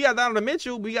 well, we got Donovan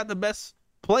Mitchell. We got the best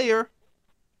player,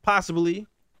 possibly.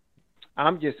 I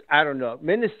don't know.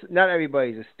 Not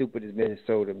everybody's as stupid as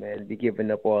Minnesota, man, to be giving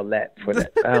up all that for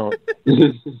that.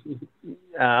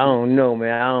 I don't know,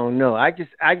 man. I don't know. I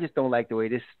just don't like the way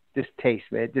this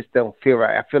tastes, man. It just don't feel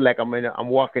right. I feel like I'm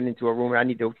walking into a room and I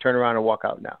need to turn around and walk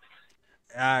out now.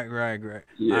 Right.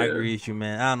 Yeah. I agree with you,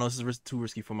 man. I don't know. This is too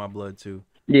risky for my blood, too.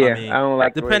 Yeah, I don't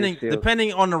like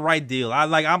depending on the right deal.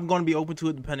 I'm going to be open to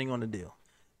it depending on the deal.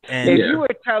 And if you were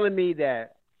telling me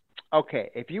that,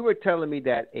 if you were telling me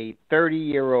that a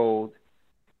 30-year-old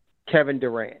Kevin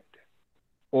Durant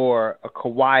or a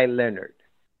Kawhi Leonard,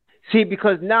 see,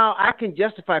 because now I can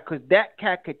justify, because that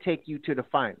cat could take you to the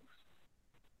finals.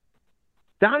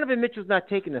 Donovan Mitchell's not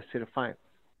taking us to the finals.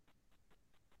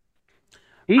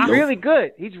 He's really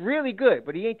good. He's really good,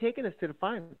 but he ain't taking us to the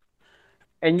finals.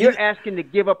 And you're asking to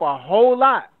give up a whole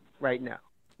lot right now.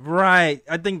 Right.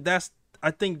 I think that's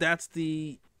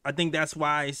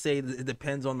why I say that it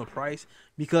depends on the price,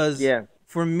 because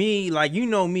for me, like, you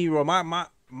know me, Ro,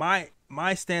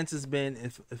 my stance has been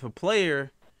if a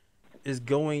player is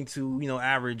going to,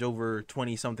 average over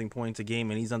 20 something points a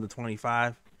game and he's under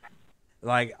 25,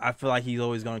 like, I feel like he's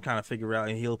always going to kind of figure out,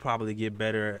 and he'll probably get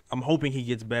better. I'm hoping he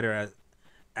gets better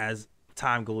as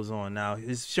time goes on. Now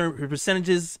his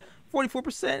percentages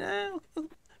 44%,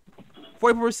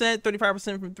 40%,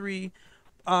 35% from three.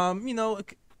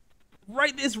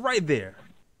 Right, it's right there.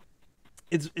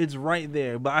 It's right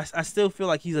there. But I still feel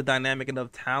like he's a dynamic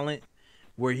enough talent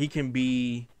where he can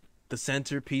be the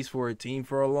centerpiece for a team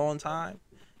for a long time.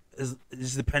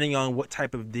 It's depending on what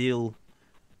type of deal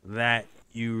that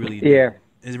you really do. Yeah.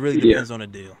 It really depends on the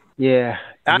deal. Yeah.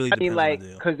 Really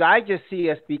because I just see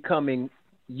us becoming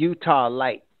Utah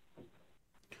light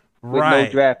with no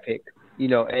draft pick,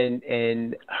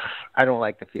 and I don't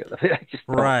like the feel of it. I just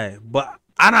don't. Right, but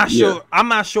I'm not sure. Yeah. I'm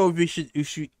not sure if we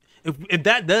should. If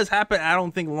that does happen, I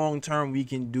don't think long term we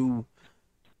can do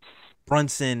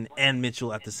Brunson and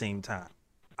Mitchell at the same time.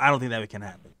 I don't think that can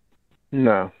happen.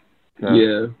 No.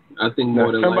 Yeah, I think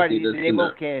more than likely they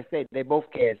both can't stay. They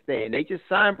both can't stay, and they just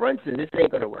signed Brunson. This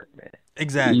ain't gonna work, man.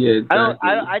 Exactly. Yeah,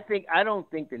 exactly. I don't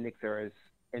think the Knicks are as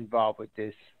involved with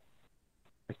this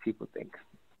as people think.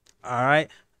 All right.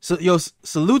 So,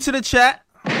 salute to the chat.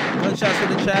 Gunshots to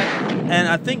the chat. And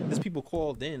I think there's people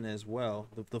called in as well.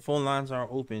 The phone lines are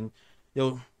open.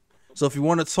 So if you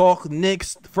want to talk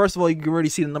Knicks, first of all, you can already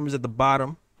see the numbers at the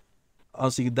bottom.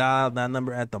 So you can dial that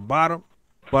number at the bottom.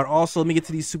 But also, let me get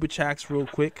to these super chats real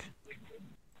quick.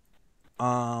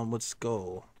 Let's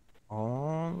go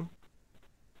on.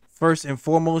 First and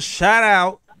foremost, shout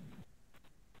out.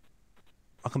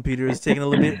 My computer is taking a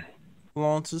little bit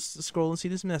along to scroll and see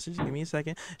this message. Give me a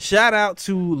second. Shout out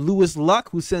to Lewis Luck,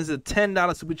 who sends a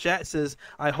 $10 super chat. Says,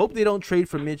 I hope they don't trade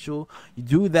for Mitchell. You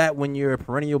do that when you're a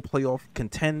perennial playoff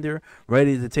contender,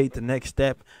 ready to take the next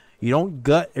step. You don't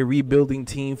gut a rebuilding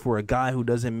team for a guy who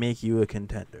doesn't make you a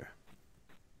contender.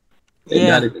 And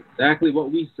that is exactly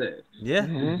what we said. Yeah,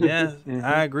 yeah,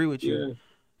 I agree with you. Yeah.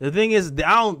 The thing is, they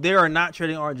are not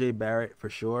trading R.J. Barrett for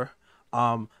sure.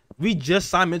 We just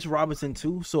signed Mitchell Robinson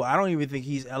too, so I don't even think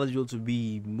he's eligible to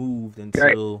be moved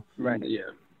until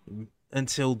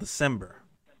until December.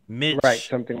 Mitch,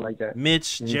 something like that.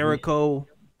 Mitch, Jericho,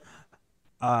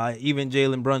 even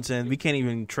Jalen Brunson. We can't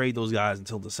even trade those guys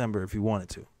until December if we wanted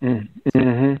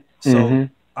to. So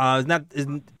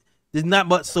there's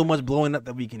not so much blowing up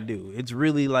that we can do. It's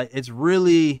really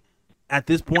at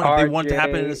this point, if they want to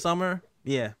happen in the summer,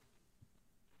 yeah.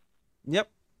 Yep.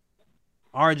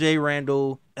 RJ,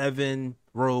 Randall, Evan,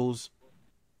 Rose,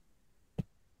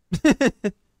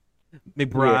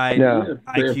 McBride,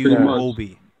 IQ,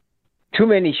 Obi. Too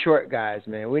many short guys,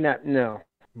 man. That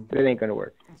ain't gonna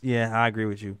work. Yeah, I agree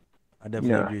with you. I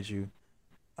definitely agree with you.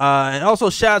 And also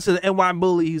shout out to the NY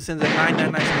Bully who sends a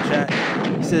 999 in the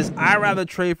chat. He says, I'd rather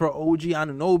trade for OG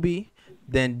Anunoby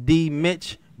than D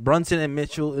Mitch. Brunson and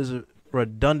Mitchell is a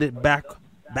redundant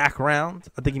background.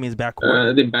 I think he means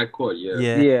backcourt. I think backcourt,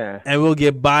 yeah. And we'll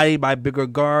get bodied by bigger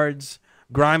guards.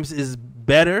 Grimes is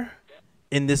better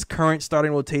in this current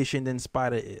starting rotation than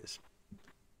Spider is.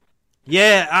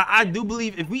 Yeah, I do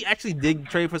believe if we actually did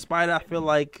trade for Spider, I feel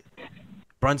like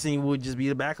Brunson would just be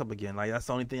the backup again. Like, that's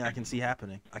the only thing I can see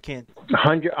happening. I can't.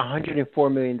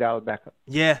 $104 million backup.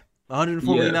 Yeah, $104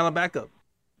 million backup.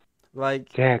 Like,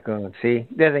 see,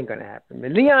 that ain't gonna happen,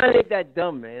 man. Leon ain't that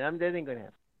dumb, man. That ain't gonna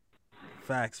happen.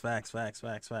 Facts.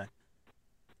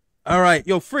 All right,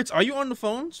 yo, Fritz, are you on the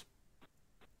phones?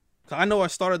 I know I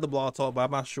started the blog talk, but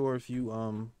I'm not sure if you're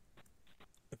on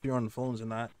the phones or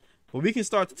not. But we can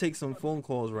start to take some phone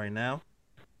calls right now.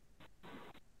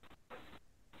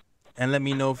 And let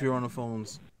me know if you're on the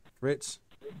phones, Fritz.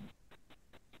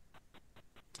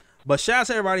 But shout out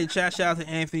to everybody in chat. Shout out to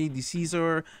Anthony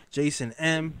DeCesar, Jason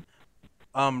M,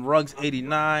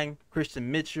 Ruggs89,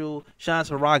 Christian Mitchell.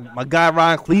 Shout out to my guy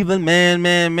Ron Cleveland,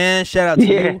 man. Shout out to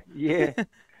you. Yeah.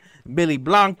 Billy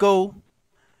Blanco,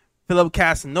 Philip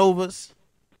Casanovas,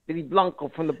 Billy Blanco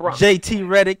from the Bronx, JT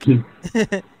Reddick,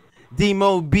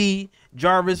 Demo B,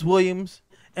 Jarvis Williams.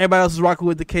 Everybody else is rocking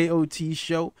with the KOT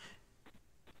show.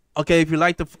 Okay, if you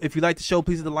like the show,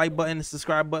 please hit the like button and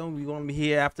subscribe button. We're gonna be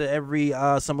here after every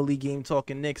summer league game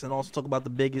talking Knicks and also talk about the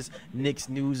biggest Knicks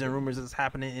news and rumors that's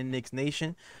happening in Knicks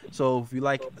Nation. So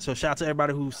shout out to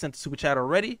everybody who sent the super chat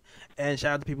already, and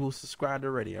shout out to people who subscribed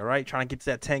already. All right, trying to get to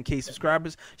that 10K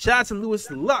subscribers. Shout out to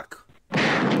Lewis Luck. He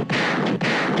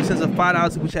says a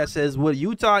 $5 super chat says, would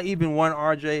Utah even want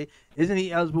RJ? Isn't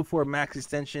he eligible for a max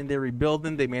extension? They're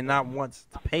rebuilding. They may not want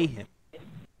to pay him.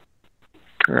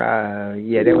 They want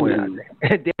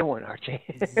RJ. They don't want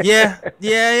RJ. Yeah.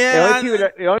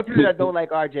 The only people that don't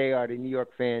like RJ are the New York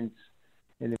fans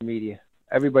and the media.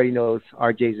 Everybody knows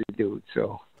RJ's a dude.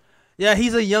 So yeah,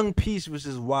 he's a young piece, which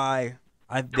is why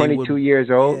 22 years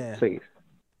old. Yeah. Please,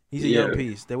 he's a young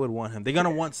piece. They would want him. They're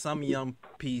gonna want some young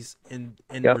piece in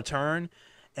return.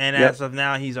 And as of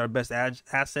now, he's our best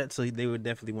asset. So they would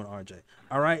definitely want RJ.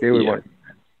 All right. They would want.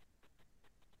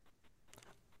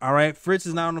 All right, Fritz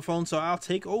is not on the phone, so I'll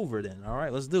take over then. All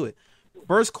right, let's do it.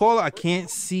 First caller, I can't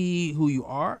see who you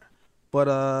are, but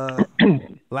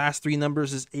last three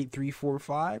numbers is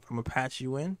 8345. I'm going to patch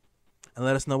you in and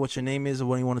let us know what your name is and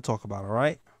what you want to talk about, all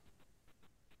right?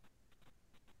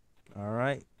 All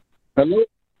right. Hello?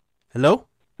 Hello?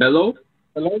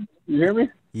 You hear me?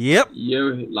 Yep.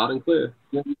 Yeah, loud and clear.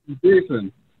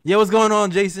 Jason. Yeah, what's going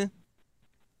on, Jason?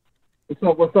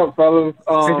 What's up, fellas?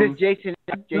 Is this Jason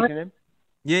M?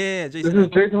 Yeah, Jason. This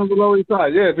is Jason on the Lower East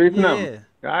Side. Yeah, Jason M.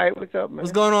 All right, what's up, man?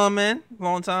 What's going on, man?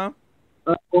 Long time.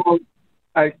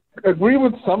 I agree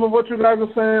with some of what you guys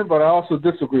are saying, but I also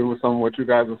disagree with some of what you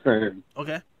guys are saying.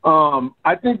 Okay.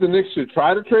 I think the Knicks should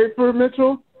try to trade for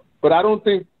Mitchell, but I don't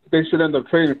think they should end up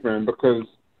trading for him because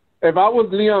if I was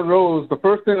Leon Rose, the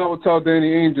first thing I would tell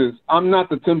Danny Ainge is, I'm not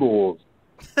the Timberwolves.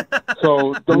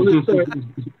 So don't expect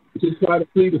to try to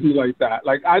plead with me like that.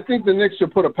 Like, I think the Knicks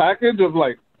should put a package of,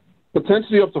 like,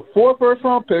 potentially up to 4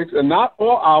 first-round picks, and not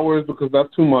all hours because that's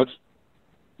too much.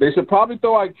 They should probably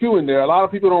throw IQ in there. A lot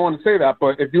of people don't want to say that,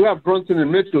 but if you have Brunson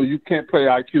and Mitchell, you can't play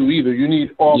IQ either. You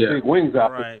need all big wings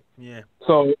out there. Right, yeah.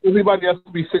 So everybody has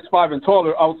to be 6'5" and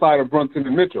taller outside of Brunson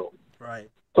and Mitchell. Right.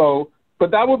 So,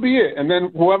 but that would be it. And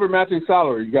then whoever matching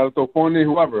salary, you got to throw Fournier,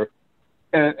 whoever.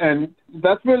 And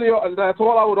that's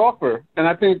all I would offer. And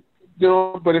I think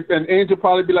But if an Ainge will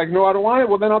probably be like, no, I don't want it.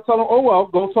 Well, then I'll tell him, oh well,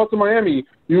 go talk to Miami.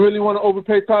 You really want to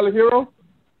overpay Tyler Hero?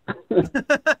 That's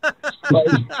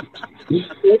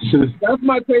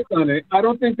my take on it. I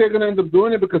don't think they're going to end up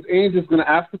doing it because Ainge is going to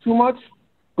ask for too much.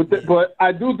 But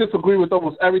I do disagree with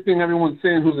almost everything everyone's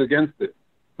saying who's against it.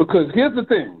 Because here's the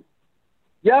thing.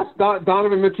 Yes,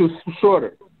 Donovan Mitchell's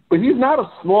shorter, but he's not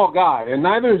a small guy, and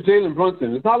neither is Jalen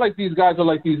Brunson. It's not like these guys are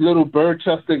like these little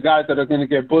bird-chested guys that are going to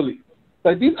get bullied.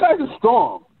 Like, these guys are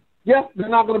strong. Yes, they're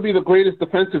not going to be the greatest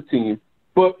defensive team,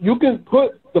 but you can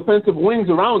put defensive wings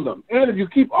around them. And if you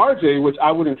keep RJ, which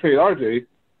I wouldn't trade RJ,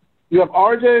 you have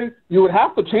RJ, you would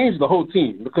have to change the whole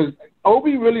team because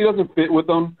Obi really doesn't fit with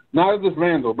them, neither does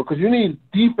Randall, because you need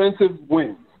defensive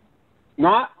wings,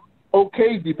 not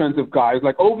okay defensive guys.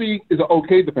 Like, Obi is an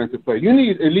okay defensive player. You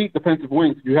need elite defensive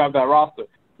wings if you have that roster.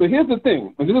 But here's the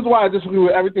thing, and this is why I disagree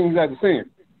with everything you guys are saying.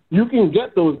 You can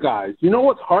get those guys. You know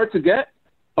what's hard to get?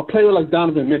 A player like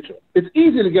Donovan Mitchell. It's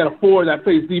easy to get a 4 that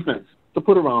plays defense to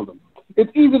put around them.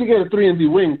 It's easy to get a 3-and-D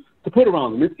wing to put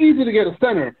around them. It's easy to get a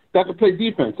center that can play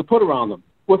defense to put around them.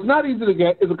 What's not easy to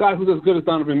get is a guy who's as good as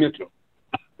Donovan Mitchell.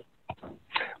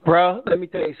 Bro, let me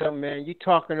tell you something, man. You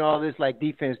talking all this like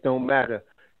defense don't matter.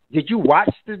 Did you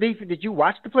watch the defense? Did you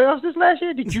watch the playoffs this last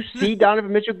year? Did you see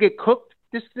Donovan Mitchell get cooked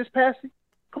this past season?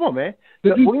 Come on, man.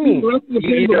 What do you mean?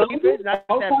 They're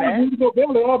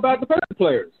all bad defensive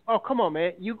players. Oh, come on,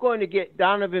 man. You're going to get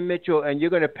Donovan Mitchell, and you're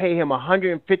going to pay him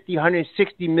 $150,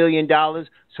 $160 million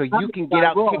so you can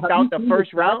get kicked out the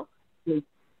first round?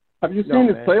 Have you seen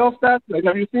his playoff stats? Like,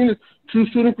 have you seen his true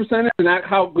shooting percentage and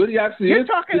how good he actually You're is?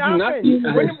 talking offense. Can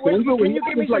you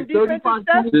give me some defensive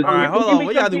stats? All right, hold on.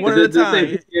 We got to do one at a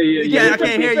time. Yeah, I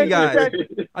can't hear you guys.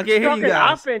 I can't hear you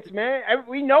guys. Offense, man.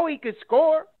 We know he could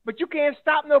score, but you can't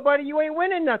stop nobody. You ain't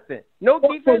winning nothing. No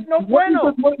defense, no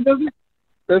bueno.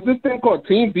 There's this thing called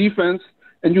team defense,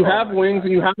 and you have wings,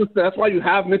 and you have that's why you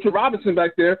have Mitchell Robinson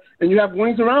back there, and you have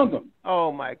wings around them.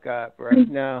 Oh my God, bro!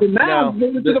 No, now they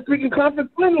went to the freaking conference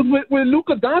finals with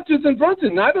Luka Doncic and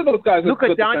Brunson. Neither of those guys are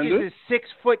good defenders. Luka Doncic is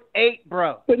 6'8",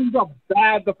 bro. But he's a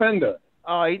bad defender.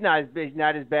 Oh, he's not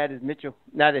as bad as Mitchell.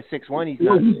 Not at 6'1". He's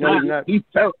not. No, he's not. He's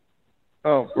terrible.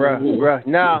 Oh, bro.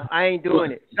 No, I ain't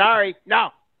doing it. Sorry, no.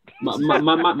 My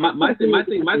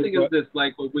thing is this: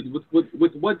 like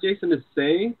with what Jason is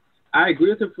saying, I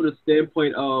agree with him from the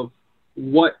standpoint of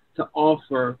what to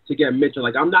offer to get Mitchell.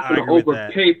 Like, I'm not going to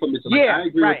overpay for Mitchell. Like, I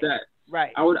agree with that.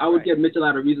 Right. I would get Mitchell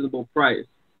at a reasonable price.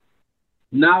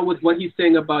 Now with what he's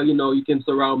saying about, you can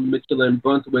surround Mitchell and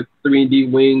Brunson with 3-and-D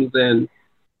wings and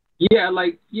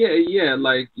like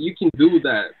you can do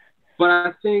that. But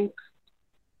I think,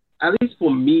 at least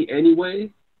for me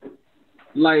anyway,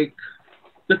 like,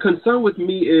 the concern with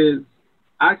me is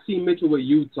I see Mitchell with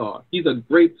Utah. He's a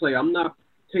great player. I'm not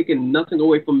taking nothing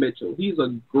away from Mitchell. He's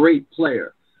a great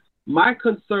player. My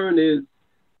concern is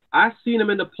I've seen him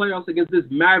in the playoffs against this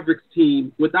Mavericks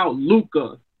team without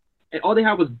Luka, and all they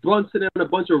had was Brunson and a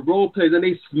bunch of role players, and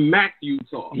they smacked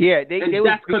Utah. Yeah,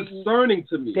 that's concerning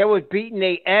to me. They was beating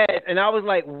their ass, and I was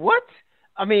like, what?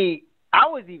 I mean, I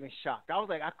was even shocked. I was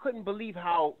like, I couldn't believe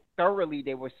how thoroughly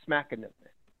they were smacking them.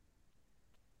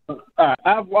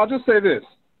 I'll just say this.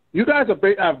 You guys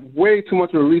have way too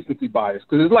much of a recency bias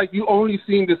because it's like you only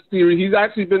seen this series. He's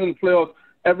actually been in the playoffs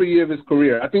every year of his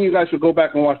career. I think you guys should go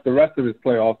back and watch the rest of his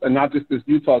playoffs and not just this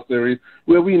Utah series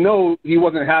where we know he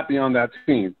wasn't happy on that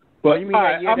team. But you mean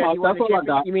that year that he won the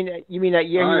championship? You mean that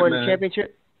year he won the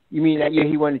championship? You mean that year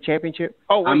he won the championship?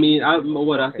 Oh, wait. I mean, I've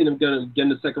seen him get in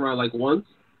the second round like once.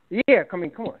 Yeah, come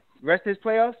on. The rest of his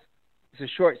playoffs, it's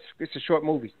a short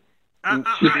movie.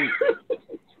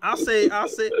 I'll say, y'all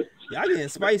getting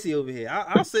spicy over here.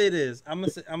 I'll say this. I'm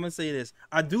gonna say this.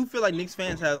 I do feel like Knicks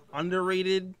fans have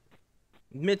underrated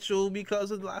Mitchell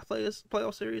because of the last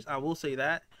playoff series. I will say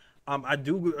that. I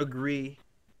do agree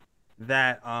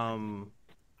that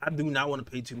I do not want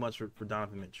to pay too much for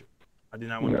Donovan Mitchell. I do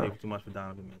not want to pay too much for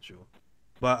Donovan Mitchell.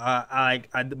 But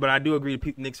I do agree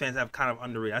that Knicks fans have kind of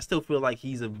underrated. I still feel like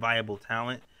he's a viable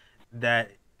talent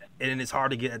and it's hard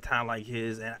to get a talent like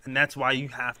his, and that's why you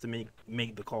have to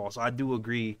make the call. So I do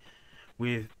agree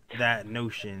with that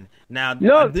notion. Now,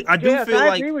 I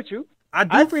agree with you.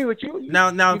 I agree with you. Now,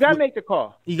 you gotta make the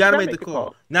call. You gotta make the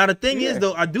call. Now, the thing is,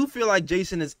 though, I do feel like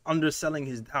Jason is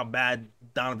underselling how bad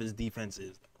Donovan's defense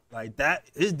is. Like that,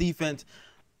 his defense.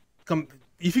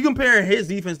 If you compare his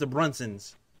defense to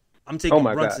Brunson's, I'm taking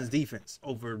Brunson's defense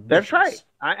over. That's right.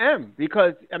 I am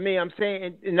because I'm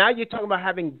saying, and now you're talking about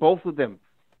having both of them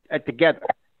together.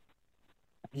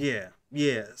 Yeah.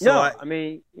 So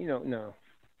no.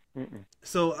 Mm-mm.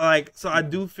 So I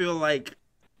do feel like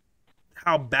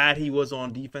how bad he was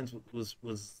on defense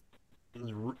was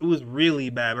It was really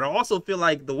bad. But I also feel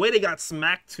like the way they got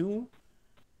smacked too,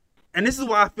 and this is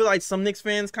why I feel like some Knicks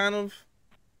fans kind of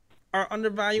are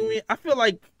undervaluing it. I feel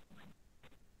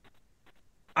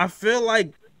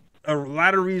like a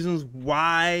lot of reasons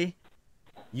why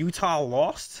Utah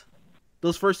lost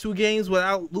those first two games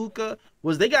without Luka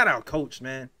was they got out coached,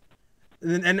 man.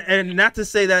 And not to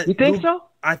say that you think so?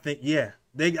 I think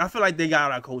I feel like they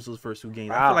got out coached those first two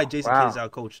games. Wow, I feel like Jason Kidd's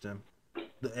out coached them.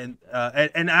 And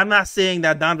I'm not saying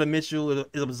that Donovan Mitchell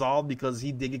is absolved because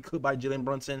he did get cooked by Jalen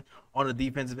Brunson on the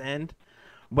defensive end,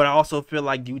 but I also feel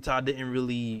like Utah didn't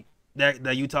really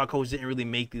that Utah coach didn't really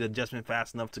make the adjustment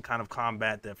fast enough to kind of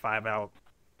combat that 5-out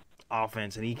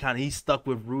offense, and he stuck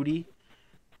with Rudy,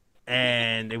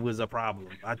 and it was a problem.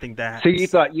 I think that. So you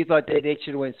thought they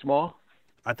should have went small?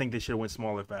 I think they should have went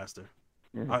smaller faster.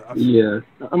 Yeah.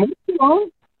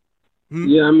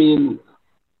 Yeah, I mean,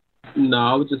 no,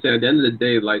 I was just saying at the end of the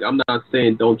day, like I'm not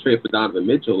saying don't trade for Donovan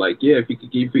Mitchell. Like, yeah, if you can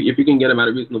get him at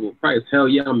a reasonable price, hell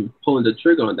yeah, I'm pulling the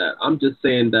trigger on that. I'm just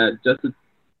saying that just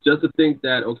to think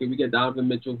that okay, we get Donovan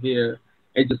Mitchell here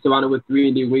and just surrounded with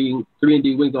 3-and-D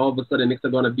wings, all of a sudden Knicks are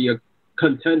going to be a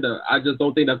contender. I just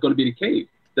don't think that's going to be the case.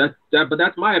 But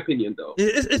that's my opinion though.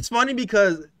 It's funny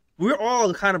because we're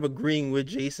all kind of agreeing with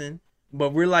Jason,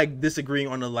 but we're like disagreeing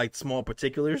on the like small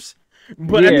particulars.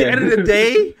 But at the end of the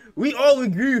day, we all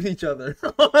agree with each other.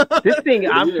 This thing,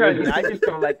 I'm telling you, I just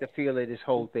don't like the feel of this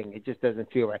whole thing. It just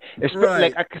doesn't feel right.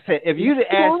 Like I said, if you'd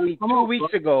asked me 2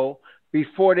 weeks ago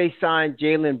before they signed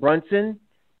Jalen Brunson,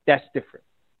 that's different.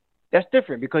 That's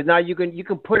different because now you can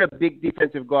put a big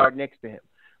defensive guard next to him.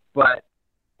 But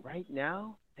right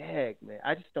now, dang, man,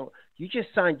 I just don't. You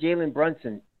just signed Jalen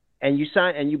Brunson, and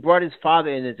you brought his father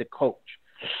in as a coach.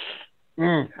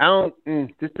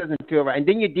 This doesn't feel right. And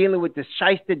then you're dealing with the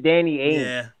shyster Danny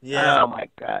Ainge. Yeah. Oh my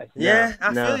gosh.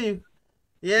 I feel you.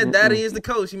 Yeah, Daddy is the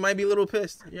coach. He might be a little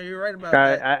pissed. Yeah, you're right about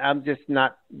that. I'm just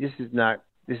not. This is not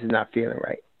feeling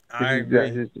right. I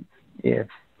agree. It's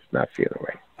not feeling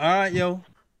right. All right, yo.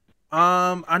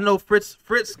 I know Fritz,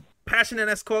 passionate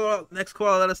next caller.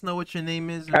 Let us know what your name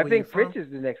is. I think Fritz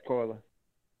is the next caller.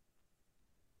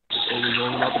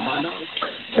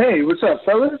 Hey, what's up,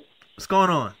 fellas? What's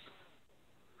going on?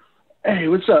 Hey,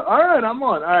 what's up? All right, I'm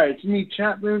on. All right, it's me,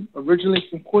 Chapman, originally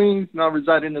from Queens, now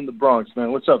residing in the Bronx,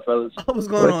 man. What's up, fellas? What's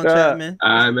going on, Chapman? All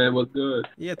right, man. What's good?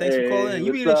 Yeah, thanks for calling in.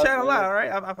 You be in the chat a lot, all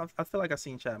right? I feel like I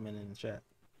seen Chapman in the chat.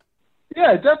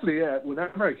 Yeah, definitely. Yeah,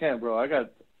 whenever I can, bro. I got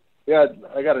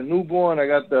a newborn. I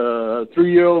got the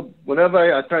 3-year-old. Whenever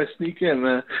I try to sneak in,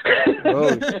 man.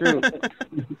 Oh, true.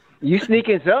 You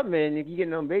sneaking something, man, if you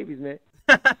getting on babies, man.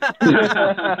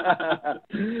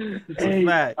 Hey,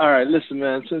 all right, listen,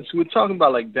 man. Since we're talking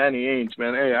about like Danny Ainge,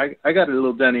 man. Hey, I got a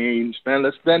little Danny Ainge, man.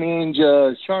 Let's Danny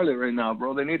Ainge Charlotte right now,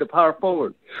 bro. They need a power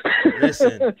forward.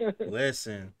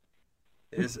 Listen.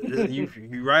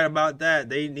 You right about that.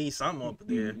 They need something up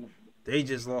there. They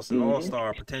just lost an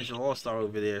all-star, potential all-star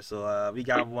over there. So we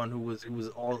got one who was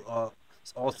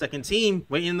all second team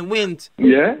waiting in the wind.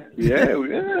 Yeah,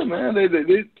 man.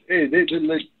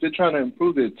 They're trying to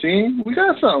improve their team. We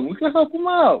got something. We can help them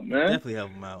out, man. Definitely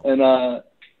help them out. And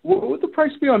what would the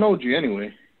price be on OG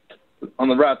anyway? On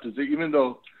the Raptors, even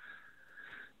though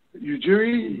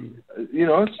Ujiri,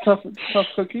 it's tough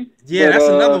cookie. Yeah, but, that's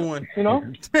another one.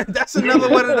 That's another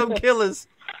one of them killers.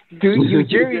 Dude,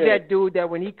 Ujiri's that dude that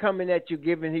when he coming at you,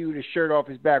 giving you the shirt off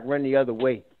his back, run the other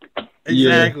way.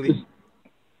 Exactly. Yeah.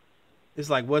 It's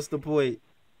like, what's the point?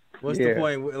 What's the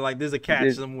point? Like, there's a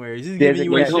catch somewhere. He's giving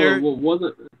you a shirt.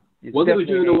 Wasn't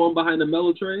Ujiri the one behind the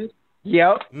Melo trade?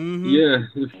 Yep. Mm-hmm. Yeah,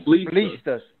 fleeced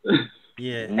us.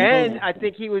 Yeah. And I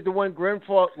think he was the one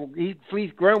he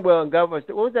fleeced Grenwell and got us.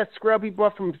 What was that scrub he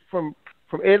brought from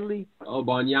Italy? Oh,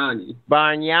 Bargnani.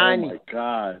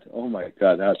 Oh my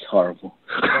God, that's horrible.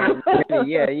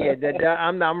 Yeah.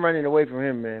 I'm running away from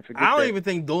him, man. I don't even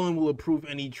think Dolan will approve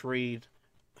any trade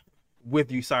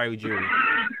with you. Sorry, Ujiri.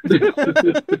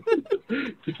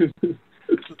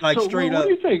 Like so straight up. What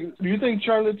do you think? Do you think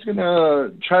Charlotte's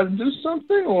gonna try to do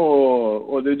something,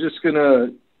 or they're just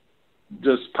gonna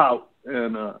just pout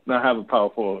and not have a power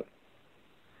forward?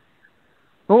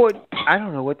 Well, I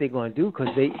don't know what they're going to do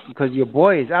because your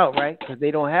boy is out, right? Because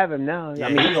they don't have him now. Yeah, I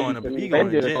mean, he's going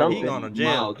to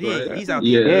jail. He's out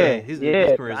there. Yeah. His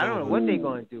career's I don't know over. what they're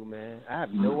going to do, man. I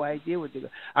have no idea what they're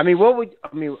going to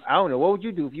do. I don't know. What would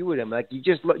you do if you were them? Like, you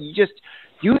just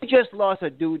lost a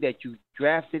dude that you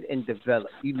drafted and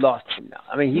developed. You lost him now.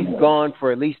 I mean, he's gone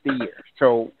for at least a year.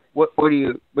 So what are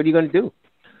you going to do?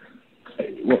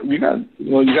 you got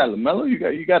LaMelo. You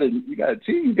got a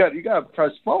team. You got to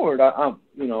press forward.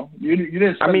 You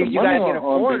didn't. I mean, spend you the got to money get a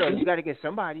on four. Big Though. Ben. You got to get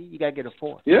somebody. You got to get a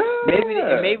four. Yeah.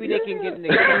 Maybe they can get an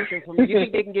exception from. You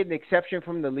think they can get an exception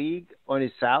from the league on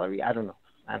his salary? I don't know.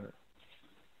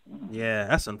 Yeah,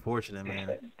 that's unfortunate,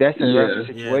 man. That's a rough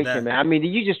situation, that- man. I mean,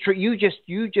 you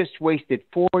just wasted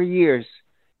 4 years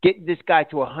getting this guy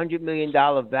to $100 million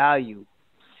value,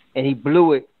 and he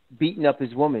blew it beating up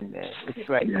his woman, man. It's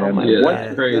like, oh my God.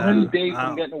 That's crazy. One day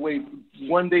from getting away.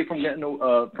 One day from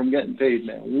getting paid,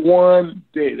 man. One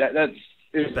day. That's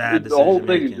Bad the whole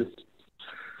thing decision is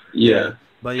making. just.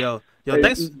 But yo,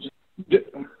 thanks.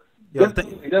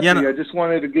 Definitely. I just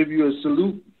wanted to give you a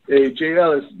salute. Hey, Jay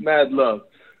Ellis, mad love.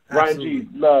 Ryan G,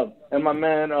 love. And my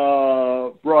man,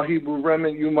 Raw Hebrew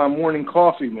Remnant, you my morning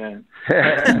coffee, man.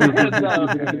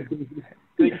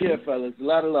 Take care, fellas. A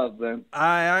lot of love, man. All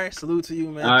right. Salute to you,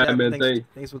 man. All right, man.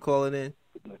 Thanks for calling in.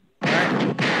 All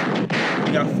right.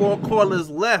 We got 4 callers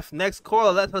left. Next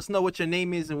caller, let us know what your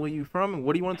name is and where you from and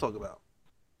what do you want to talk about.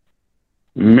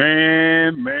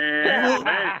 Man.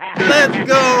 Let's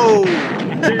go.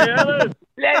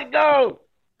 Let's go.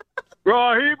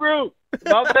 Raw Hebrew.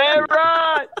 My man,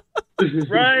 Rod.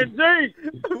 Ryan G.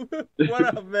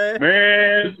 What up, man?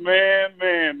 Man.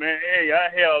 Hey, I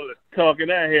held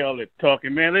it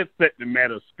talking, man. Let's set the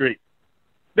matter straight.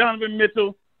 Donovan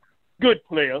Mitchell, good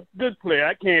player.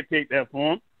 I can't take that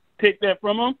from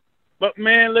him. But,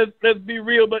 man, let's be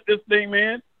real about this thing,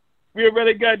 man. We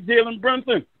already got Jalen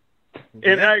Brunson.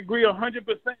 And I agree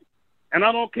 100%. And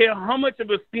I don't care how much of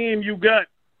a scheme you got.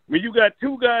 When you got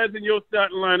 2 guys in your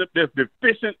starting lineup that's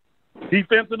deficient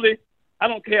defensively, I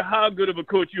don't care how good of a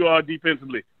coach you are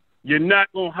defensively. You're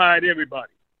not going to hide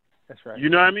everybody. That's right. You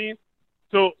know what I mean?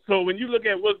 So when you look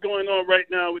at what's going on right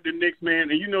now with the Knicks,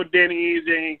 man, and you know Danny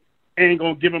Ainge ain't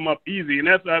going to give them up easy, and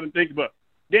that's what I've been thinking about.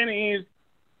 Danny Ainge,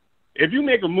 if you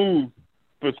make a move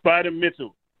for Spider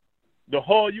Mitchell, the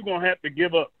haul you're going to have to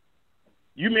give up.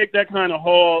 You make that kind of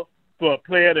haul for a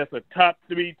player that's a top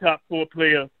 3, top 4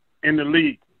 player in the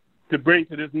league to bring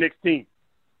to this Knicks team.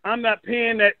 I'm not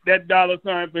paying that dollar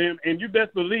sign for him, and you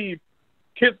best believe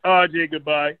kiss RJ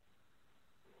goodbye.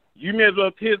 You may as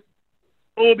well kiss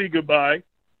Obi goodbye.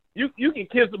 You can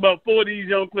kiss about 4 of these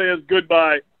young players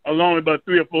goodbye along with about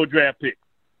 3 or 4 draft picks.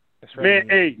 That's right. Man,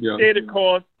 hey, stay the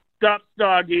course. Stop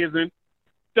stargazing.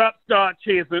 Stop star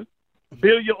chasing.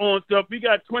 Build your own stuff. We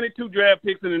got 22 draft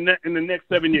picks in the next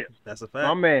 7 years. That's a fact.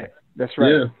 My man. That's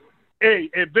right. Yeah. Hey,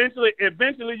 eventually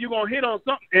you're going to hit on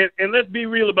something. And let's be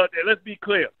real about that. Let's be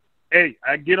clear. Hey,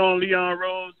 I get on Leon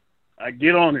Rose. I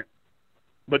get on him.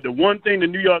 But the one thing the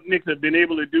New York Knicks have been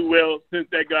able to do well since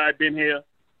that guy been here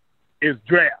is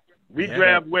draft. We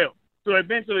draft well. So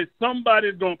eventually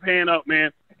somebody's going to pan out,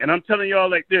 man. And I'm telling y'all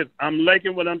like this. I'm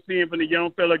liking what I'm seeing from the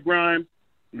young fella Grimes.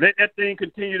 Let that thing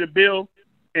continue to build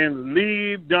and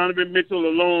leave Donovan Mitchell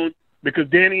alone because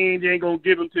Danny Ainge ain't going to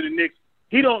give him to the Knicks.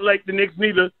 He don't like the Knicks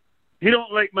neither. He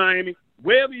don't like Miami.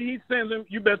 Wherever he sends him,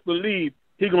 you best believe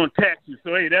he going to tax you.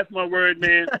 So, hey, that's my word,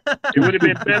 man. It would have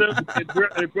been better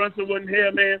if Brunson wasn't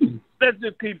here, man. Let's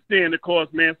just keep staying the course,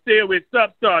 man. Stay away.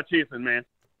 Stop star chasing, man.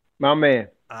 My man.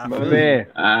 All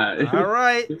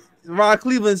right. Ron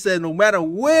Cleveland said no matter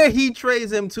where he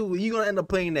trades him to, you're going to end up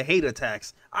paying the hater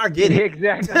tax. I get it.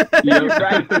 Exactly.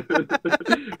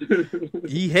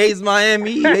 He hates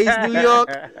Miami. He hates New York.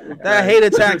 That hater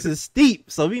tax is steep.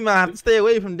 So we might have to stay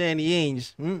away from Danny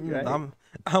Ainge. Right.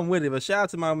 I'm with it. But shout out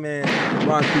to my man,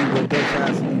 Ron Cleveland.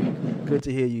 Good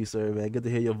to hear you, sir, man. Good to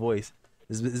hear your voice.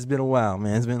 It's been a while,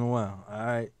 man. It's been a while. All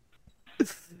right.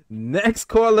 Next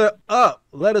caller up.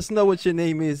 Let us know what your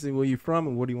name is and where you're from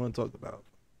and what do you want to talk about.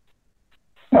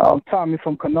 I'm Tommy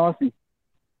from Canarsie.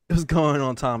 What's going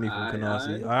on, Tommy from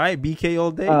Canarsie? All right, BK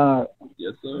all day?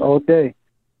 Yes, sir. All day.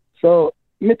 So,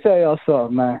 let me tell y'all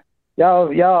something, man. Y'all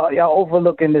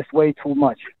overlooking this way too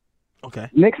much. Okay.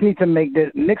 Knicks need to make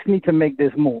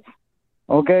this move.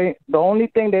 Okay? The only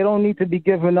thing they don't need to be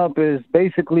giving up is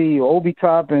basically Obi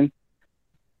Toppin,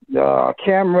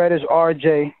 Cam Reddish,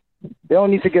 RJ. They don't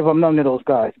need to give up none of those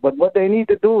guys. But what they need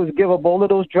to do is give up all of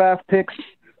those draft picks.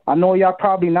 I know y'all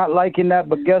probably not liking that,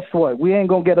 but guess what? We ain't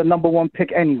going to get a number 1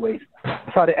 pick anyways.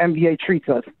 That's how the NBA treats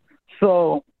us.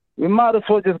 So we might as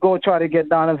well just go try to get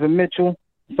Donovan Mitchell,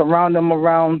 surround him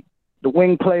around the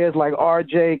wing players like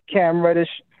RJ, Cam Reddish,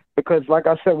 because like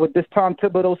I said, with this Tom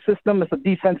Thibodeau system, it's a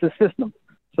defensive system.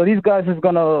 So these guys is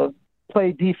going to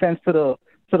play defense to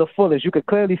the fullest. You could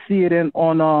clearly see it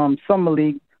on Summer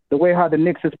League. The way how the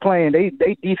Knicks is playing, they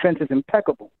defense is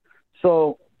impeccable.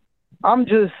 So I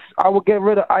would get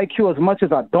rid of IQ as much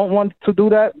as I don't want to do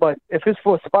that. But if it's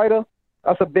for Spider,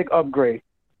 that's a big upgrade.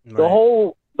 Right.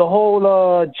 the whole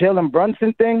Jalen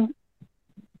Brunson thing.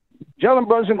 Jalen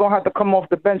Brunson gonna have to come off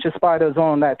the bench if Spider's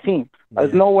on that team.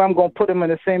 There's no way I'm gonna put him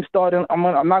in the same starting. I'm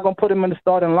not gonna put him in the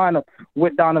starting lineup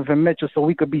with Donovan Mitchell so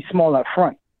we could be small up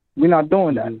front. We're not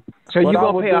doing that. So you're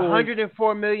gonna pay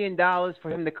 $104 million for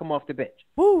him to come off the bench.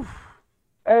 Woo.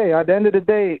 Hey, at the end of the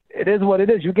day, it is what it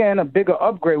is. You're getting a bigger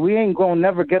upgrade. We ain't gonna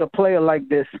never get a player like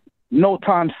this no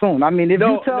time soon. I mean, if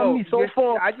you tell me so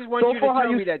far, I just want you to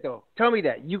tell me that though. Tell me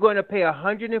that you're going to pay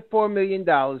 $104 million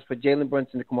for Jalen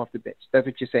Brunson to come off the bench. That's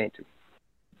what you're saying to me.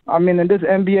 I mean, in this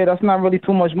NBA, that's not really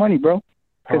too much money, bro.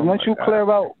 Because once you clear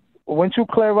out, what is it?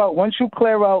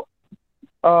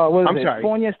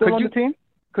 Fournier still on the team?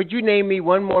 Could you name me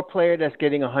one more player that's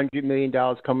getting $100 million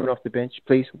coming off the bench,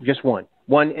 please? Just one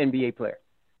NBA player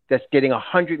that's getting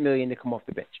 $100 million to come off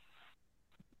the bench.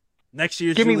 Next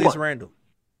year's Julius Randle.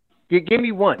 Give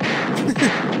me one.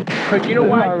 Because you know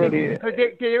why? Because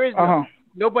there is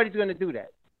nobody's going to do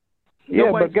that.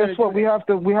 Yeah, but guess what? We have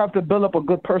to build up a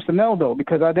good personnel though,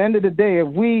 because at the end of the day, if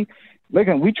we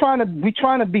trying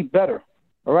to be better.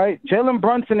 All right, Jalen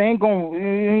Brunson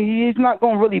he's not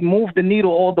going to really move the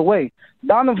needle all the way.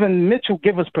 Donovan Mitchell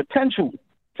give us potential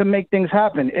to make things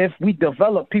happen if we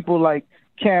develop people like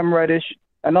Cam Reddish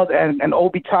and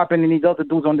Obi Toppin and these other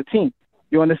dudes on the team.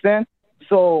 You understand?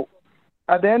 So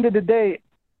at the end of the day,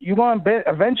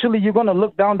 eventually you're going to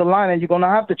look down the line and you're going to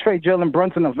have to trade Jalen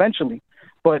Brunson eventually.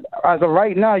 But as of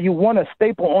right now, you want a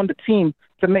staple on the team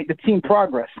to make the team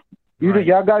progress.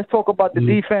 Y'all guys talk about the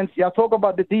defense. Y'all talk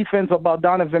about the defense about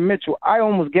Donovan Mitchell. I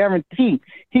almost guarantee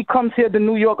he comes here to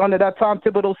New York under that Tom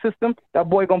Thibodeau system, that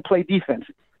boy going to play defense.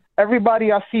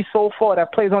 Everybody I see so far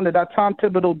that plays under that Tom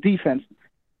Thibodeau defense,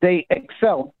 they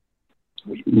excel.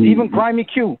 Even Grimy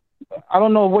Q. I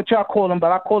don't know what y'all call him,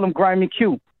 but I call him Grimy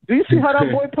Q. Do you see how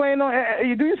that boy playing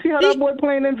that boy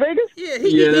playing in Vegas? Yeah,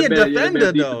 he's a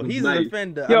defender though. He's a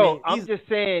defender. Yo, I'm just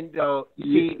saying though.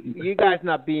 See, you guys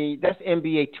not being that's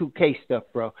NBA 2K stuff,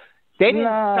 bro. They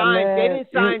didn't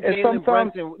sign Jalen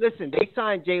Brunson. Listen, they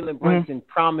signed Jalen Brunson,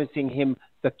 promising him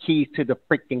the keys to the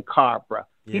freaking car, bro.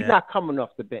 He's not coming off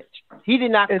the bench. He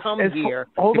did not come here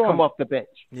to come off the bench.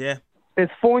 Yeah. Is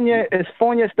Fournier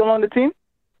still on the team?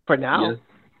 For now. Yes.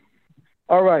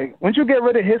 All right. Once you get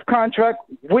rid of his contract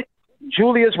with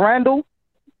Julius Randle,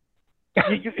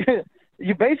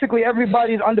 you basically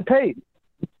everybody's underpaid.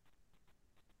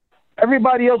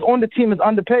 Everybody else on the team is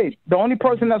underpaid. The only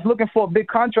person that's looking for a big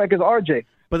contract is RJ.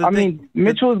 But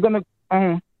Mitchell is gonna.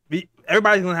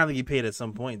 Everybody's gonna have to get paid at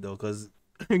some point though, because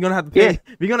you're gonna have to pay.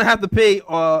 We're gonna have to pay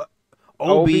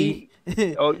Obi.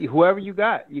 Whoever you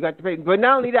got to pay. But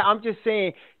not only that, I'm just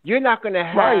saying you're not going to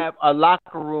have a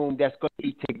locker room that's going to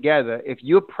be together if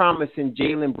you're promising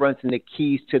Jalen Brunson the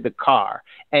keys to the car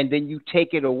and then you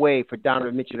take it away for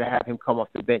Donovan Mitchell to have him come off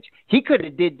the bench. He could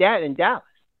have did that in Dallas.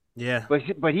 Yeah, but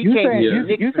he came.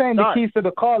 You saying the keys to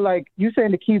the car like he's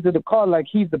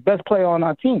the best player on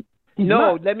our team.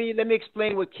 Let me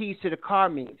explain what keys to the car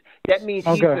means. That means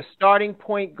he's the starting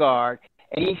point guard.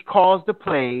 And he calls the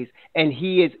plays, and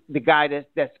he is the guy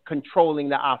that's controlling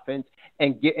the offense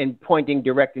and pointing,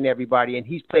 directing everybody. And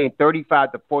he's playing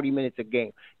 35 to 40 minutes a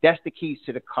game. That's the keys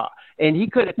to the car. And he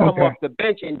could have come off the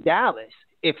bench in Dallas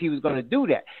if he was going to do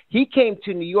that. He came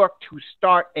to New York to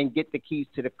start and get the keys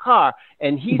to the car,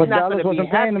 and he's not going to be happy. But Dallas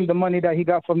wasn't paying him the money that he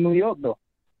got from New York, though.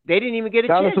 They didn't even get a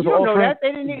chance. You don't know that.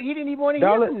 He didn't even want to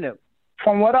hear from them.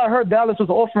 From what I heard, Dallas was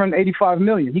offering $85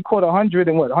 million. He caught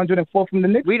 104 from the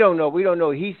Knicks? We don't know.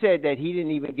 He said that he didn't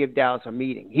even give Dallas a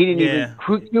meeting. He didn't even.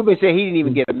 Cuban said he didn't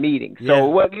even get a meeting.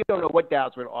 So you don't know what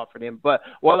Dallas would have offered him. But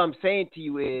what I'm saying to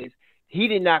you is, he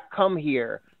did not come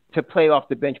here to play off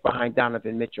the bench behind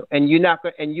Donovan Mitchell. And you're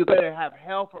going to have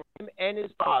hell from him and his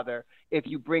father if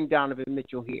you bring Donovan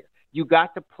Mitchell here. You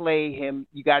got to play him.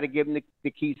 You got to give him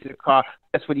the keys to the car.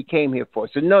 That's what he came here for.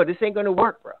 So no, this ain't gonna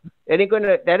work, bro. That ain't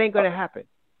gonna happen.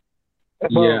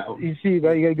 Well, you see,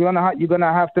 you're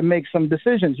gonna have to make some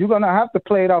decisions. You're gonna have to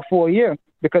play it out for a year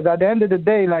because at the end of the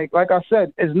day, like I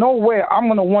said, there's no way I'm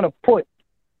gonna want to put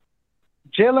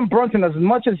Jalen Brunson, as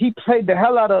much as he played the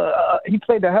hell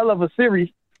of a series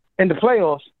in the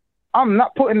playoffs. I'm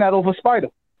not putting that over Spider.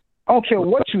 I don't care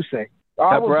what you say.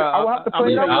 I will have to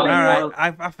play that. All right,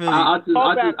 I feel you.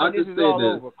 Call back when this is all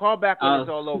over. Call back when it's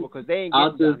all over because they ain't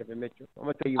getting Donovan Mitchell. I'm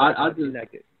gonna tell you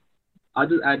I'll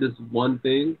just add this one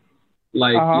thing.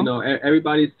 Like,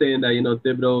 everybody's saying that,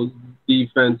 Thibodeau's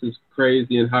defense is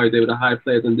crazy and how he's able to hide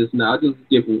players and this and that. I'll just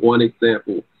give one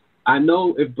example. I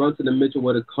know if Brunson and Mitchell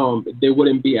were to come, they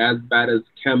wouldn't be as bad as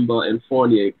Kemba and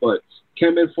Fournier, but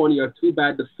Kemba and Fournier are two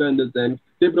bad defenders, and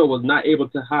Thibodeau was not able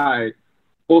to hide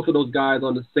both of those guys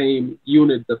on the same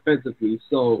unit defensively.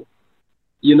 So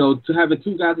you know, to having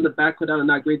two guys in the backcourt that are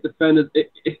not great defenders,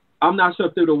 I'm not sure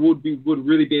if they would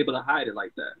really be able to hide it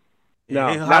like that. Yeah,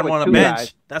 No, he not hide him with on a two bench.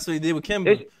 guys. That's what he did with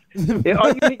Kimba.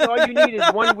 All you need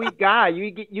is 1 weak guy.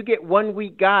 You get 1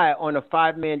 weak guy on a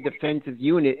 5-man defensive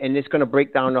unit, and it's going to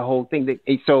break down the whole thing.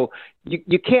 So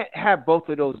you can't have both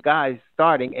of those guys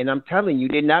starting. And I'm telling you,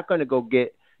 they're not going to go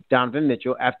get Donovan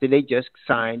Mitchell after they just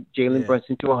signed Jalen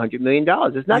Brunson to $100 million.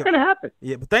 It's not going to happen.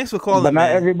 Yeah, but thanks for calling. But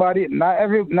not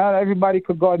everybody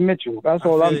could guard Mitchell. That's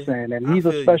all I'm saying. And he's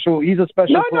a special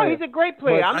player. No, he's a great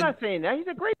player. I'm not saying that. He's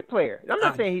a great player. I'm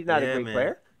not saying he's not a great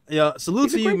player. Yeah,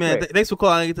 salute to you, man. Thanks for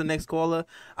calling. I get the next caller.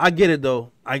 I get it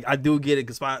though. I do get it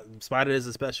because Spider is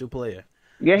a special player.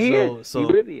 Yeah, he is. So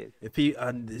he really is. If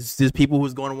there's people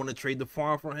who's going to want to trade the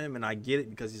farm for him, and I get it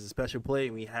because he's a special player.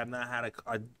 And we have not had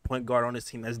a point guard on this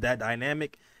team that's that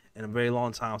dynamic in a very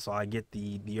long time. So I get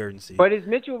the urgency. But is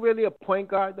Mitchell really a point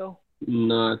guard though?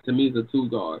 Nah, to me, he's a 2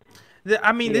 guard.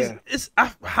 I mean,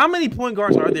 how many point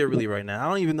guards are there really right now? I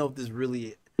don't even know if there's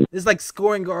really. It's like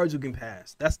scoring guards who can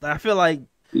pass. I feel like.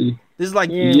 There's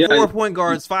like 4 point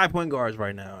guards, 5 point guards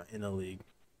right now in the league.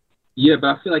 Yeah, but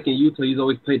I feel like in Utah he's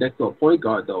always played next to a point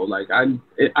guard though. Like I've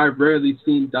rarely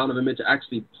seen Donovan Mitchell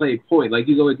actually play point. Like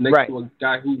he's always next to a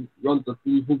guy who runs a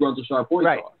sharp point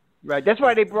guard. Right. That's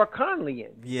why they brought Conley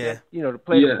in. Yeah. To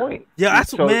play the point. Yeah,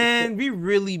 that's man.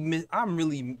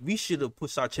 We should have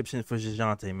pushed our chips in for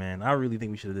DeJounte, man. I really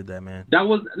think we should have did that, man. That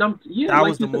was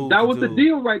the move. That was the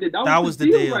deal right there. That was the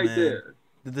deal right there.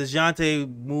 The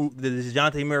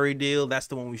DeJounte Murray deal, that's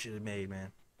the one we should have made,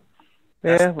 man.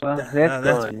 That's gone,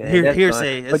 man.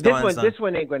 Hearsay. But this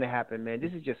one ain't going to happen, man.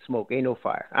 This is just smoke. Ain't no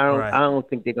fire. I don't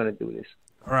think they're going to do this.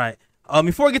 All right.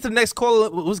 Before we get to the next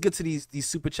call, let's get to these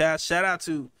super chats. Shout out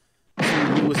to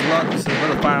Lewis Luck.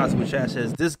 Another $5 super chat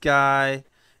says, this guy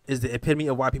is the epitome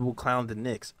of why people clown the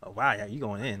Knicks. Oh, wow. Yeah, you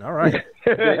going in. All right.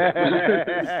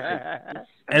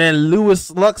 And then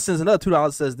Lewis Luck sends another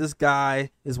 $2, says, this guy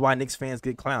is why Knicks fans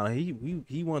get clowned.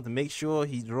 He wanted to make sure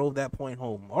he drove that point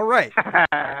home. All right.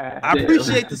 I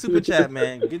appreciate the super chat,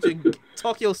 man.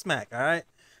 Talk your smack, all right?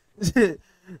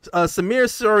 Samir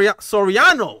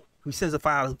Soriano, who sends a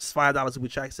 $5 super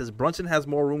chat, says, Brunson has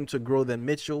more room to grow than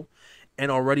Mitchell and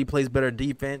already plays better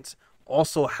defense.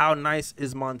 Also, how nice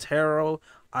is Montero?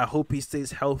 I hope he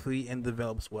stays healthy and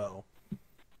develops well.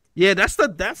 Yeah, that's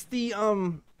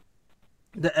the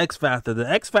X factor. The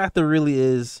X factor really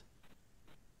is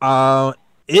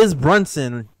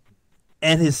Brunson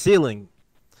and his ceiling.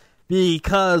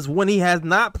 Because when he has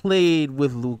not played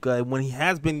with Luka, when he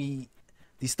has been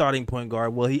the starting point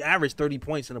guard, well, he averaged 30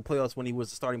 points in the playoffs when he was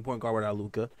the starting point guard without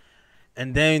Luka.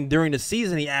 And then during the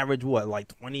season, he averaged like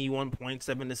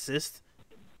 21.7 assists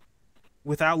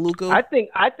without Luka. I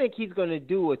think he's going to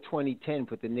do a 2010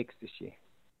 for the Knicks this year.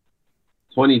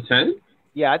 2010?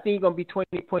 Yeah, I think he's going to be 20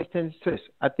 points, 10 assists.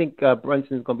 I think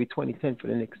Brunson's going to be 2010 for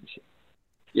the Knicks this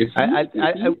year.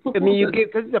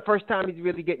 Because it's the first time he's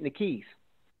really getting the keys.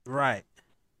 Right.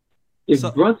 If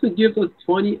Brunson gives us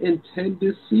 20 and 10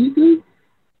 this season,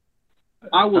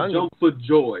 I will jump for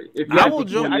joy. I think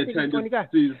he's a 20 guy.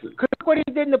 Look what he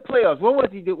did in the playoffs. What was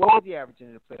he do? What was he averaging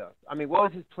in the playoffs? I mean, what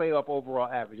was his playoff overall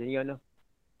average? And you know?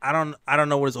 I don't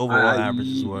know what his overall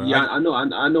averages were. Yeah, I know.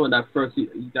 In that first,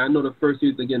 I know the first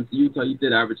season against Utah, he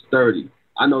did average 30.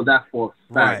 I know that for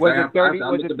a fact. Right.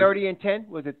 Was it 30 and 10?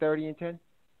 Was it 30 and 10?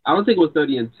 I don't think it was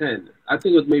 30 and 10. I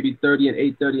think it was maybe 30 and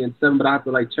 8, 30 and 7. But I have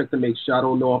to check to make sure. I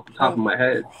don't know off the top of my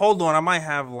head. Hold on, I might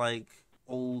have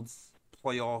old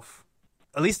playoff.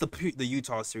 At least the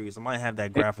Utah series, I might have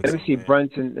that graphic. Let me see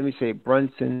Brunson. Let me say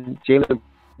Brunson. Jalen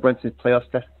Brunson's playoff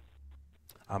stats.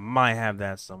 I might have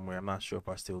that somewhere. I'm not sure if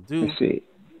I still do. Let's see.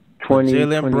 20,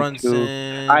 Jalen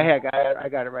Brunson. I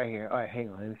got it right here. All right, hang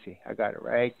on. Let me see. I got it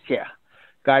right here.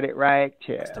 Got it right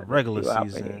here. It's the regular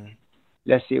season.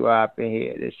 Let's see what happened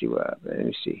here. Let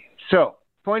me see. So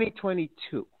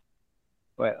 2022.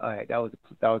 Well, all right, that was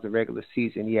a regular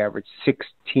season. He averaged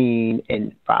 16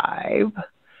 and 5.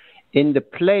 In the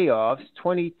playoffs,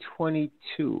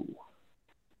 2022.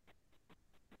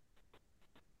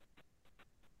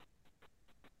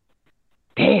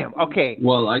 Damn. Okay.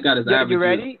 Well, I got his average. You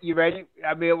ready? You ready?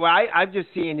 I mean, I'm just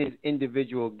seeing his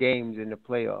individual games in the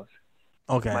playoffs.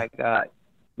 Okay.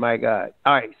 My God.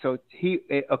 All right. So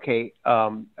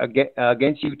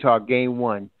against Utah, game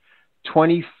 1,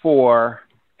 24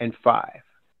 and 5.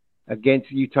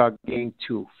 Against Utah, game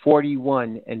 2,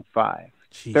 41 and 5.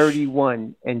 Sheesh.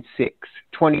 31 and 6,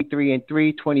 23 and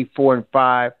 3, 24 and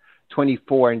 5,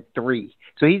 24 and 3.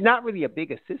 So he's not really a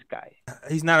big assist guy.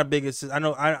 He's not a big assist. I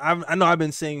know. I've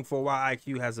been saying for a while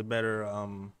IQ has a better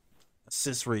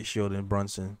assist ratio than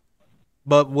Brunson.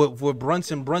 But what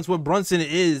Brunson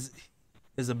is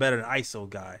is a better ISO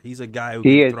guy. He's a guy who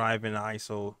He can is. thrive in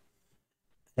ISO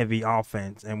heavy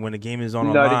offense, and when the game is on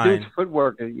the No, the line, dude's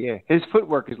footwork is his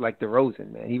footwork is like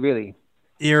DeRozan, man. He really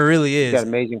it really he got is.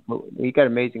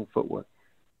 amazing footwork.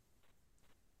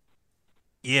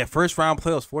 Yeah, first round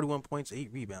playoffs, 41 points, 8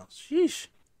 rebounds. Sheesh.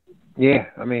 Yeah,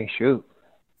 I mean, shoot.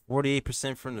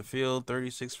 48% from the field,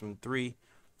 36 from 3,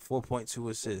 4.2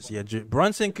 assists. Yeah,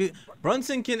 Brunson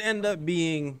can end up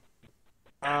being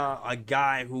a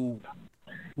guy who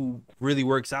really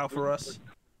works out for us.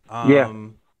 Yeah.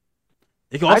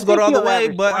 It can also go the think other he'll way,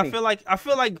 average but 20.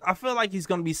 I feel like he's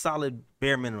gonna be solid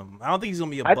bare minimum. I don't think he's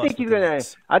gonna be a I bust. think he's with the gonna.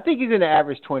 Knicks. I think he's gonna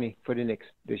average 20 for the Knicks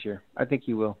this year. I think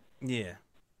he will. Yeah.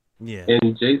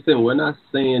 And Jason, we're not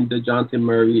saying DeJounte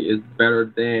Murray is better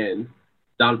than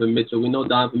Donovan Mitchell. We know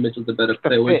Donovan Mitchell's a better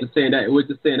player. We're just saying that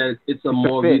it's a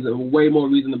way more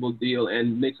reasonable deal,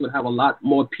 and Knicks would have a lot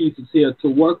more pieces here to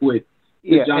work with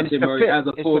DeJounte Murray as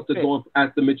opposed to going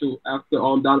after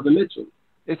Donovan Mitchell.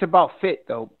 It's about fit,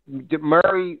 though.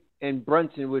 Murray and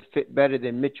Brunson would fit better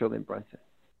than Mitchell and Brunson.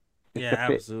 Yeah,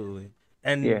 absolutely.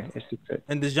 And it's the fit.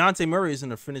 And DeJounte Murray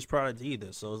isn't a finished product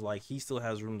either, so it's like he still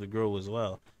has room to grow as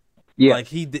well. Yeah, like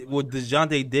he did what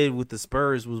DeJounte did with the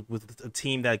Spurs was with a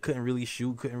team that couldn't really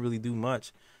shoot, couldn't really do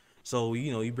much. So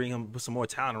you bring him with some more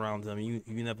talent around him, you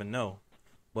never know.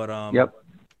 But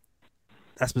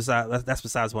that's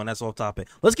besides one. That's off topic.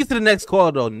 Let's get to the next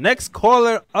caller though. Next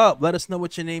caller up. Let us know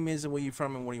what your name is and where you're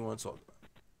from and what you want to talk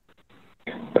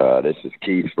about. This is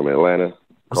Keith from Atlanta.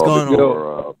 What's going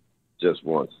on? Just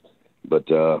once. But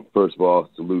first of all,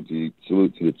 salute to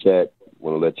the chat.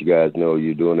 Want to let you guys know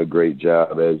you're doing a great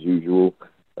job as usual.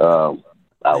 I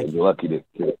was lucky to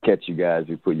catch you guys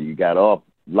before you got off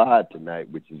live tonight,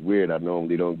 which is weird. I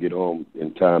normally don't get home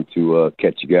in time to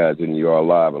catch you guys when you are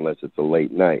live unless it's a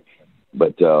late night.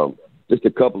 But just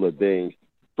a couple of things.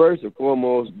 First and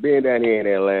foremost, being down here in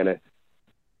Atlanta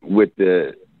with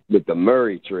the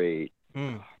Murray trade,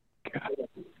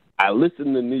 I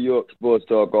listen to New York sports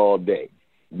talk all day,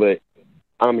 but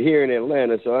I'm here in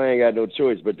Atlanta, so I ain't got no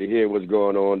choice but to hear what's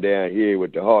going on down here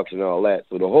with the Hawks and all that.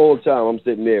 So the whole time I'm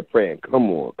sitting there praying, come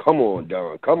on,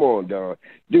 Don,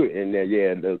 do it. And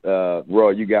Raw,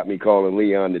 you got me calling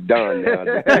Leon the Don now.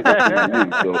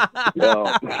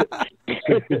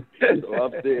 So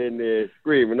I'm sitting there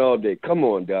screaming all day, come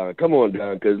on, Don,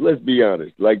 because let's be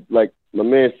honest, like my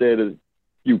man said a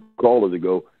few callers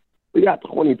ago, we got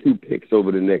 22 picks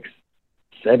over the next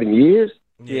 7 years.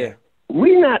 Yeah.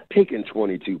 We're not picking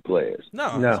 22 players. No.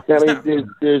 I mean,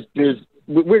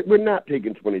 we're not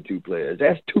picking 22 players.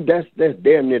 That's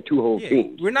damn near two whole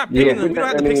teams. We're not picking. We don't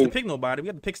have the picks to pick nobody. We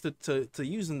have the picks to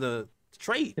use in the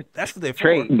trade. That's what they're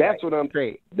for. That's what I'm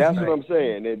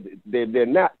saying. They're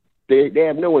not. They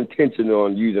have no intention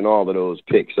on using all of those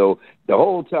picks. So the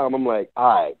whole time I'm like,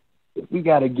 all right, if we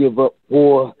got to give up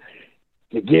 4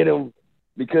 to get them,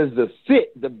 because the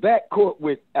backcourt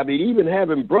even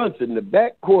having Brunson, the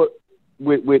backcourt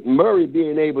with Murray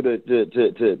being able to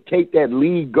take that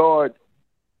lead guard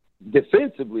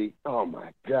defensively, oh my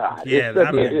God. Yeah,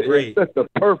 that would have been great. It's such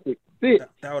a perfect fit.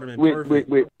 That would have been perfect.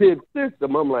 With Tibbs'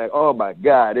 system, I'm like, oh my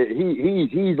God.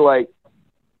 He's like,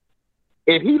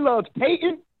 if he loves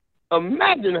Peyton,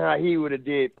 imagine how he would have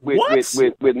did with Murray. He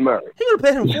would have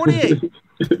paid him 48.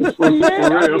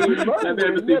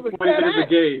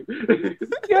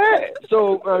 Yeah.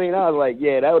 So I mean, I was like,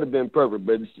 yeah, that would have been perfect.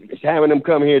 But having them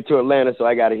come here to Atlanta, so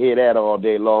I got to hear that all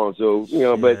day long. So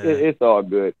but it's all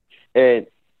good. And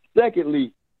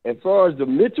secondly, as far as the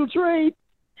Mitchell trade,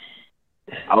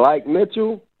 I like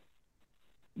Mitchell,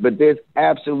 but there's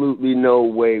absolutely no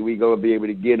way we're gonna be able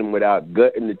to get him without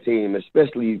gutting the team,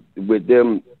 especially with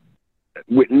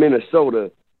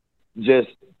Minnesota just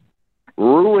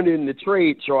ruining the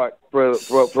trade chart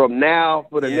from now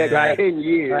for the next 10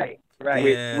 years.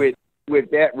 Right.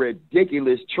 With that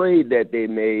ridiculous trade that they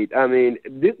made. I mean,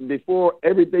 before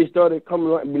everything started coming,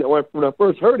 when I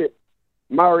first heard it,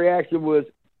 my reaction was,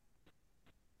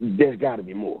 there's got to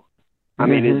be more. I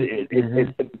mean,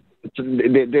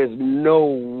 there's no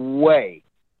way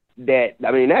that's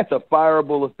a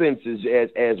fireable offense,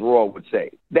 as Raw would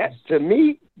say. That's, to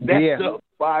me, that's a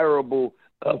fireable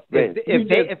offense.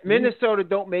 If Minnesota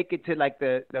don't make it to like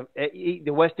the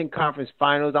Western Conference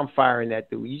Finals, I'm firing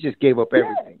that dude. You just gave up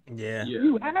everything. Yeah.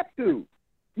 You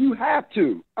have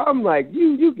to. I'm like,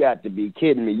 you got to be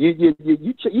kidding me.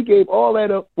 You gave all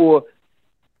that up for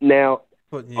now,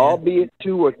 albeit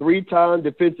 2 or 3 time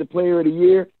Defensive Player of the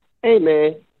Year. Hey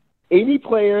man, any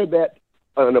player that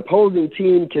an opposing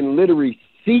team can literally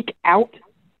seek out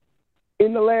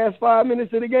in the last 5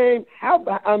 minutes of the game,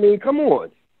 come on.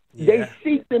 Yeah.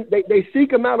 They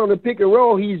seek him out on the pick and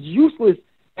roll. He's useless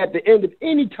at the end of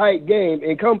any tight game.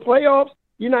 And come playoffs,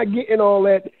 you're not getting all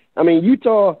that. I mean,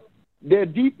 Utah, their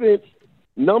defense,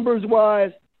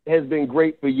 numbers-wise, has been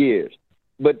great for years.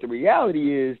 But the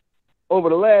reality is, over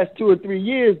the last 2 or 3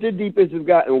 years, their defense has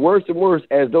gotten worse and worse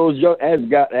as those young have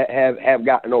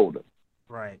gotten older.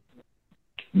 Right.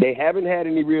 They haven't had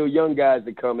any real young guys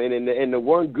to come in, and the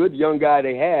one good young guy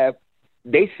they have,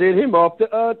 they sent him off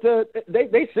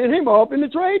they sent him off in the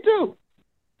trade too.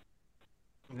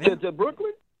 Yeah. To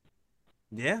Brooklyn.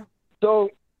 Yeah. So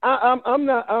I'm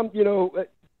not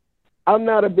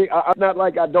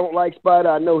like I don't like Spider.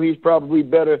 I know he's probably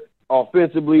better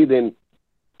offensively than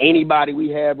anybody we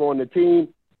have on the team.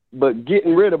 But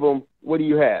getting rid of him, what do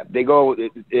you have? They go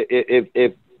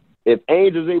if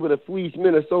Ainge is able to fleece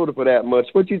Minnesota for that much,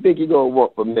 what do you think you're gonna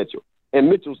want from Mitchell? And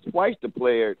Mitchell's twice the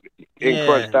player in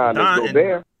crunch time to go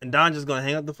there. And Don just gonna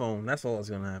hang up the phone. That's all that's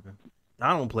gonna happen.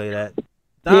 Don don't play that.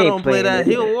 Don don't play that.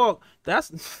 He'll walk.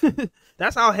 That's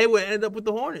how Hayward ended up with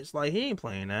the Hornets. Like, he ain't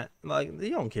playing that. Like, he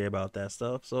don't care about that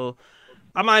stuff. So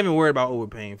I'm not even worried about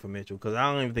overpaying for Mitchell because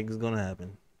I don't even think it's gonna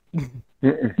happen.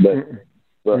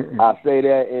 but I say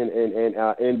that and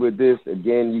I end with this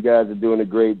again. You guys are doing a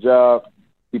great job.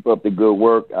 Keep up the good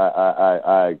work.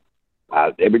 I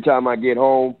every time I get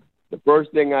home, the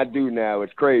first thing I do now,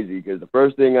 it's crazy because the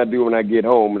first thing I do when I get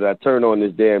home is I turn on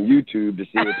this damn YouTube to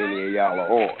see if any of y'all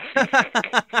are on.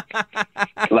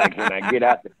 Like when I get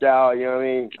out the shower, you know what I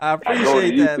mean? I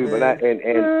appreciate that, man. And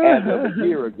as of a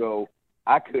year ago,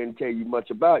 I couldn't tell you much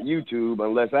about YouTube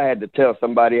unless I had to tell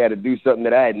somebody how to do something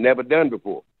that I had never done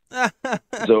before.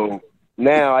 So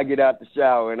now I get out the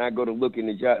shower and I go to looking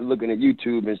at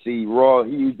YouTube and see Raw.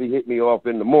 He usually hit me off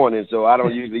in the morning, so I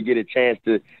don't usually get a chance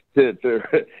to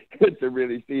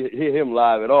really hear him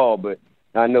live at all. But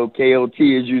I know KOT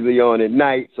is usually on at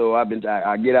night, so I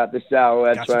get out the shower,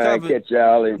 I try and catch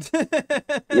y'all, and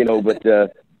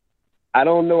But I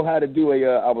don't know how to do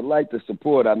I would like to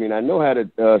support. I mean, I know how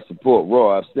to support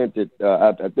Raw. I've sent it.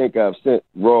 I think I've sent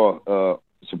Raw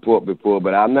support before,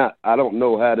 but I don't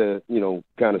know how to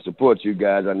kind of support you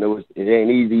guys. I know it ain't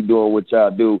easy doing what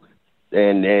y'all do,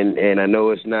 and I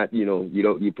know it's not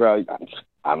you probably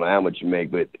I don't know how much you make,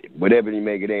 but whatever you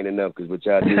make, it ain't enough because what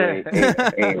y'all do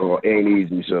ain't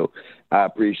easy. So I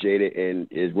appreciate it, and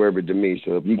it's worth it to me.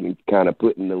 So if you can kind of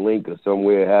put in the link or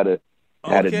somewhere how to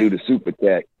do the super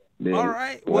chat, then all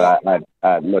right.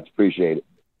 I'd much appreciate it.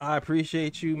 I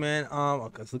appreciate you, man.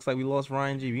 It looks like we lost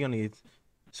Ryan G. We gonna need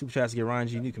super chats to get Ryan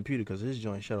G a new computer because his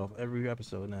joint shut off every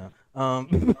episode now. So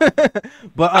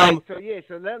tell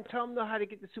them know how to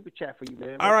get the super chat for you,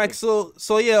 man. All right, so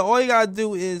yeah, all you gotta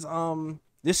do is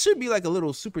there should be like a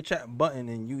little super chat button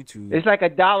in YouTube. It's like a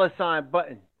 $sign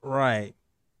button. Right.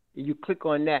 You click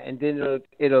on that, and then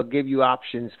it'll give you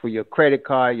options for your credit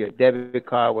card, your debit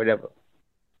card, whatever.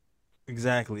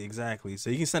 Exactly. So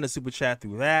you can send a super chat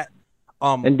through that.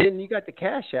 And then you got the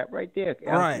Cash App right there.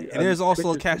 Right. And there's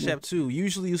also a Cash App too.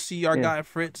 Usually you see our guy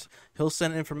Fritz, he'll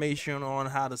send information on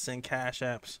how to send Cash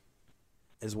Apps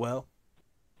as well.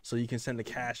 So you can send the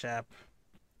Cash App.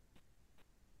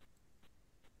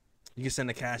 You can send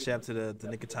the Cash App to the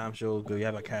Knick of Time show. You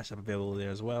have a Cash App available there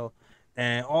as well.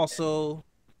 And also,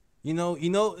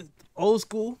 old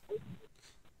school.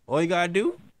 All you gotta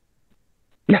do.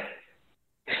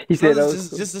 He said,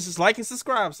 just like and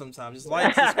subscribe sometimes. Just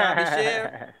like, subscribe, and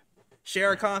share. Share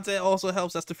our content also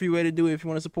helps. That's the free way to do it. If you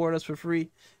want to support us for free,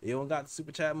 you don't got the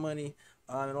super chat money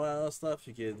and all that other stuff,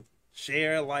 you can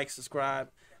share, like, subscribe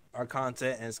our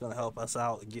content, and it's gonna help us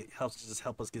out.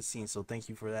 Help us get seen. So thank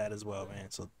you for that as well, man.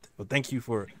 So thank you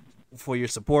for your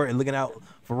support and looking out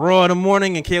for Raw in the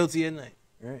morning and KOT at night.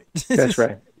 All right. That's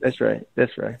right.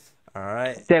 All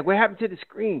right. Dad, what happened to the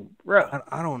screen, bro?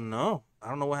 I don't know. I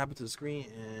don't know what happened to the screen.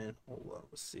 And hold up,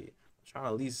 let's see. I'm trying to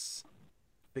at least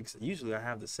fix it. Usually I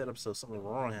have this set up so something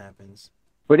wrong happens.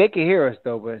 But they can hear us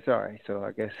though, but it's all right. So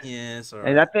I guess. Yeah, it's all right.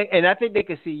 And I think they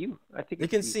can see you. I think they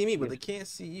can see me, but they can't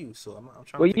see you. So I'm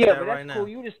trying to fix that right now. Cool.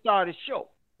 You just started the show.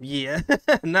 Yeah.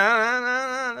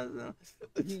 Nah.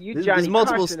 There's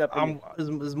multiple stars.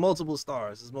 There's multiple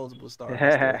stars.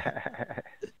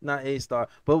 Not a star.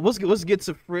 But let's get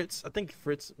to Fritz. I think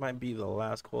Fritz might be the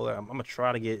last caller. I'm gonna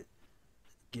try to get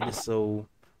it so.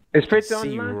 Is Fritz on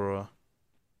the line?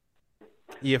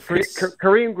 Yeah, Fritz.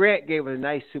 Kareem Grant gave us a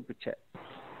nice super chat.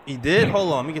 He did?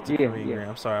 Hold on, let me get to Kareem Grant.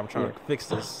 I'm sorry, I'm trying to fix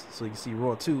this so you can see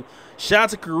Raw too. Shout out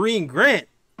to Kareem Grant.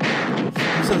 Who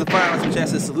sent the $5 chat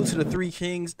says salute to the Three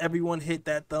Kings. Everyone hit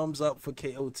that thumbs up for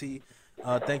KOT.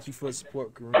 Thank you for the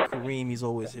support, Kareem. He's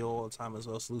always here all the time as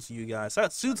well. Salute to you guys.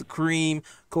 Salute to Kareem,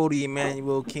 Cody,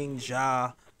 Emmanuel, King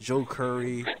Ja, Joe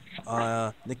Curry,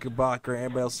 Knickerbocker,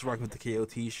 everybody else is rocking with the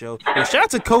KOT show. Yo, shout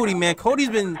out to Cody, man. Cody's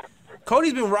been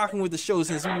rocking with the show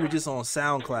since we were just on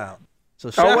SoundCloud. So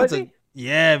shout out to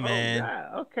yeah, man.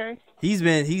 Yeah, okay. He's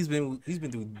been through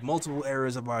multiple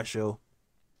eras of our show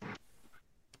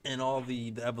and all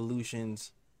the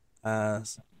evolutions. So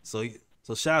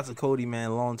shout out to Cody,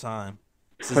 man. Long time.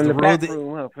 From the back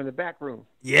room, huh? From the back room.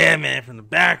 Yeah, man. From the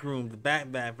back room, the back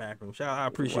room. Shout out. I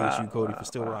appreciate you, Cody, for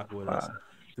still rocking with us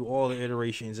through all the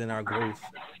iterations in our growth.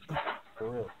 For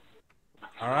real.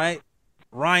 All right.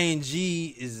 Ryan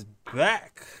G is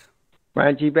back.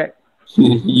 Ryan G back.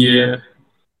 Yeah.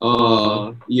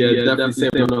 Definitely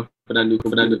save enough for that new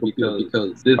computer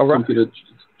because this computer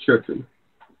tripping.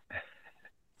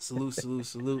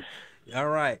 Salute. All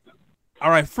right,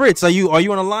 Fritz, are you on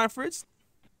the line, Fritz?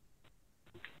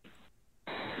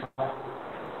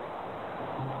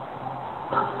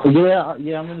 Yeah,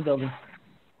 I'm in the building.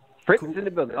 Fritz is in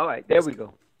the building. All right, there we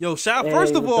go. Yo,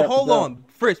 first of all, hold on,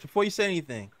 Fritz, before you say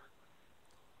anything.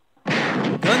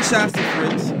 Gunshots to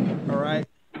Fritz, all right,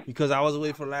 because I was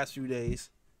away for the last few days,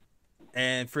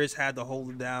 and Fritz had to hold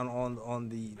it down on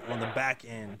the back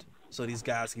end, so these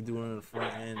guys can do it on the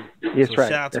front end. Yes, so right.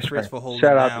 shout out to That's Fritz right. for holding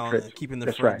shout it out down to Fritz. and keeping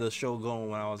the show going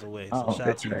when I was away. So Oh, shout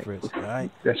out to you, Fritz. All right.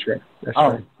 That's right. That's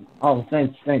right.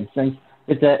 Thanks.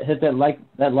 Hit that like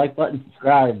button,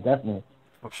 subscribe, definitely.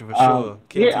 For sure. KOT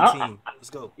team.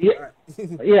 Let's go. Yeah, right.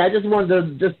 yeah. I just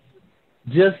wanted to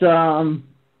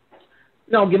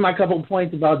give my couple of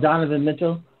points about Donovan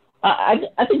Mitchell. I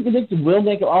think the Knicks will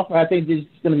make an offer. I think they're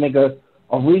just going to make a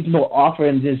reasonable offer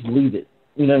and just leave it.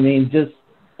 You know what I mean? Just,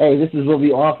 hey, this is what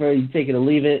we offer. You take it or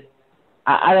leave it.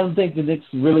 I don't think the Knicks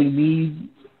don't really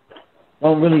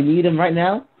need him right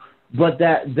now. But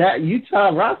that Utah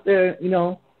roster,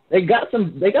 they got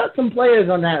some players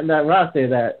on that roster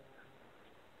that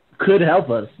could help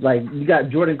us. Like, you got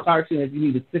Jordan Clarkson if you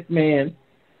need a sixth man.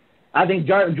 I think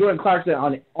Jordan Clarkson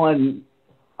on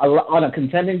a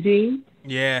contending team.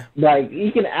 Yeah. Like,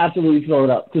 he can absolutely fill it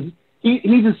up because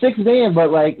he's a sixth man, but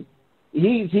like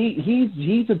he's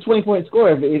a 20-point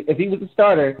scorer. If he was a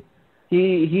starter,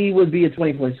 he would be a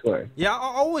 20-point scorer. Yeah, I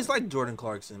always liked Jordan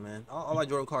Clarkson, man. I like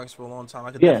Jordan Clarkson for a long time.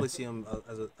 I could definitely see him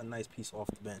as a nice piece off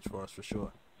the bench for us, for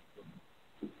sure.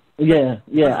 Yeah.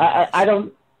 I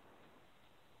don't.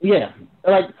 Yeah,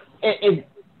 like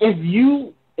if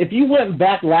you went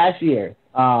back last year,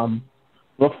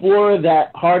 before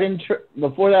that Harden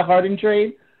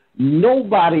trade,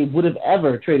 nobody would have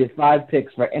ever traded 5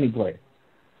 picks for any player.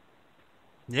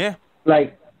 Yeah.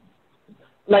 Like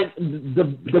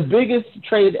the biggest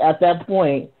trade at that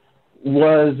point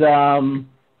was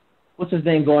what's his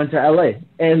name going to LA,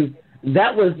 and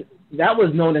that was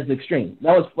known as extreme.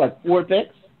 That was like 4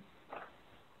 picks.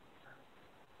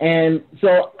 And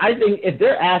so I think if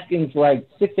they're asking for like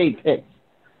 6-8 picks,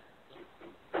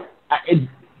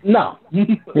 no, no,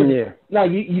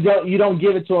 you don't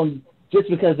give it to them just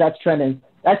because that's trending.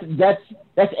 That's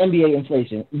NBA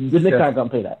inflation. The Knicks aren't gonna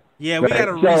pay that. Yeah, we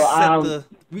gotta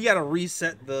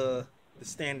reset the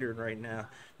standard right now.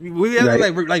 We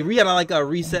gotta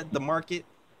reset the market.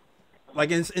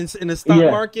 Like in the stock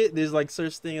market, there's like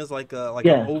such thing as an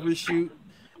overshoot,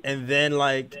 and then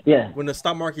when the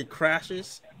stock market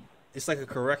crashes, it's like a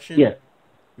correction. Yeah.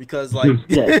 Because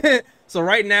so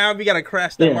right now we gotta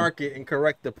crash the market and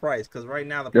correct the price because right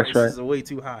now the prices are way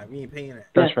too high. We ain't paying that.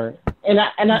 That's right. And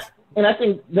I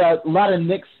think that a lot of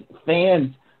Knicks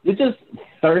fans, they're just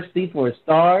thirsty for a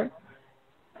star.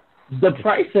 The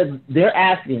price that they're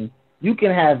asking, you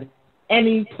can have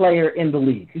any player in the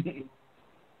league.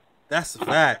 That's a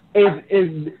fact.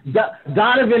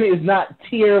 Donovan is not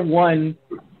tier 1.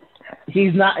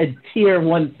 He's not a tier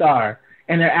 1 star,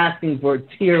 and they're asking for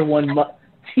tier 1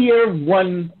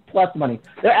 plus money.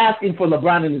 They're asking for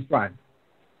LeBron in his prime.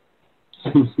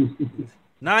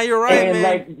 Nah, you're right, and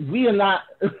man. We are not.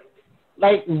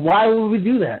 Why would we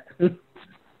do that?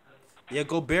 Yeah,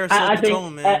 Gobert set the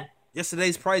tone, man.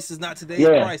 Yesterday's price is not today's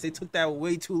price. They took that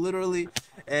way too literally,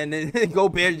 and then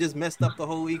Gobert just messed up the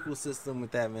whole ecosystem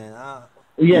with that, man.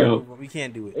 We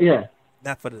can't do it. Yeah,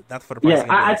 not for the price. Yeah,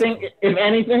 I think if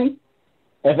anything,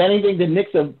 the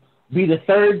Knicks will be the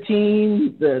third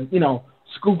team.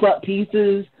 Scoop up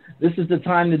pieces. This is the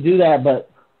time to do that. But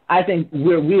I think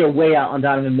we are way out on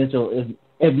Donovan Mitchell.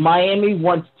 If Miami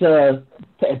wants to,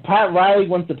 if Pat Riley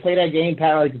wants to play that game,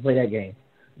 Pat Riley can play that game.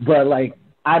 But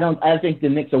I think the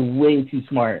Knicks are way too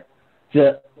smart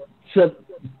to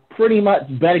pretty much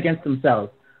bet against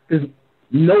themselves because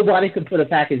nobody could put a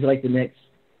package like the Knicks.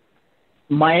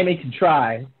 Miami could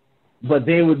try, but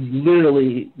they would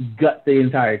literally gut the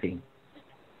entire team.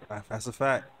 That's a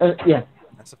fact. Yeah.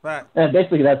 That's a fact. And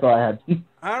basically, that's all I had.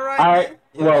 All right. All right.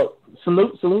 Yeah. Well,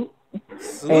 salute,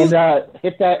 and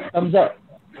hit that thumbs up.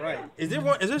 Right. Is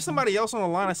there somebody else on the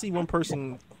line? I see one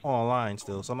person online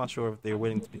still, so I'm not sure if they're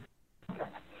waiting to be.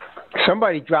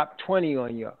 Somebody dropped 20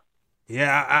 on you.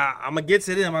 Yeah, I'm gonna get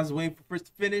to them. I was waiting for Chris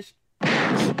to finish.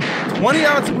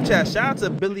 $20 super chat. Shout out to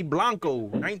Billy Blanco,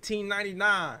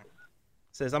 1999.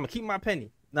 Says I'm gonna keep my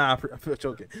penny. Nah, I feel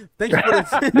joking. Thank you for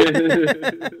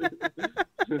the.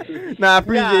 Nah, I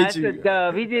appreciate you. That's a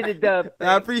dub. He did a dub.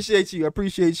 I appreciate you. I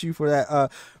appreciate you for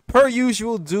that. Per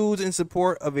usual, dudes in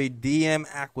support of a DM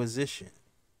acquisition.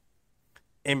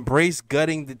 Embrace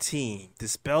gutting the team.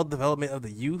 Dispel development of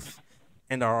the youth.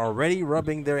 And are already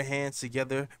rubbing their hands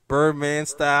together, Birdman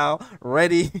style,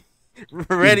 readying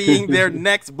their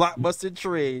next blockbuster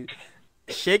trade.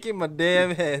 Shaking my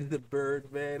damn head, the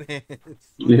Birdman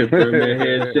hands. Yeah, Birdman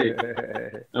handshake.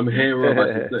 I'm hand rub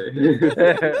about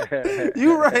to say.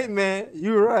 You right, man.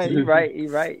 You right. You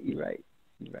right.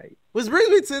 Which brings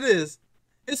me to this.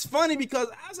 It's funny because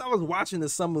as I was watching the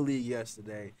Summer League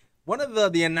yesterday, one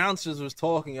of the announcers was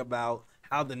talking about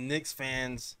how the Knicks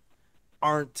fans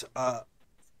aren't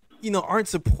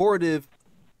supportive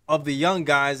of the young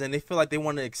guys, and they feel like they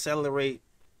want to accelerate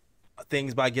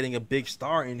things by getting a big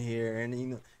star in here,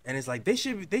 and it's like they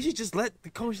should just let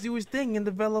the coach do his thing and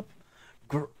develop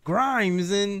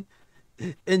Grimes and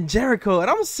Jericho. And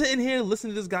I'm sitting here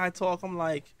listening to this guy talk. I'm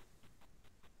like,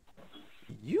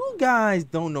 you guys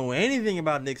don't know anything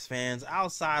about Knicks fans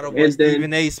outside of what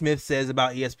Stephen A. Smith says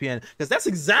about ESPN, because that's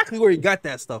exactly where he got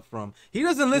that stuff from. He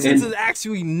doesn't listen to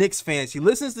actually Knicks fans. He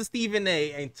listens to Stephen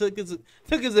A. and took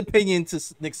his opinion to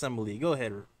Knicks Summer League. Go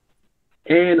ahead, Rick.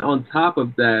 And on top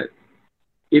of that,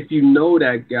 if you know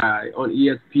that guy on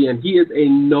ESPN, he is a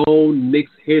known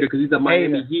Knicks hater because he's a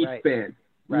Miami Heat fan.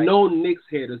 Right. Known Knicks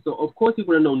hater. So, of course, he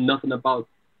wouldn't know nothing about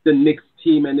the Knicks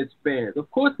team and its fans.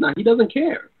 Of course not. He doesn't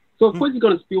care. So, of course, he's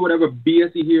going to spew whatever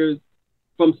BS he hears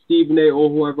from Stephen A. or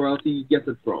whoever else he gets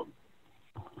it from.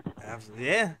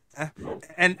 Yeah.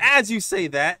 And as you say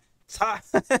that,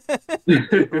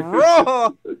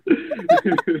 Raw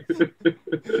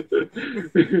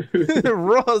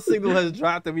signal has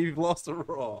dropped and we've lost the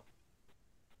Raw.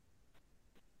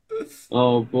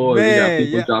 Oh, boy. Man,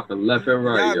 we got people dropping left and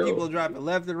right, yo. People dropping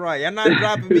left and right. Y'all not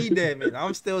dropping me, damn it.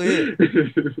 I'm still here.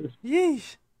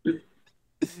 Yeesh.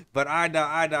 But I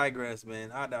digress,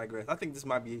 man. I digress. I think this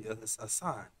might be a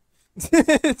sign.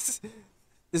 This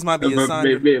might be a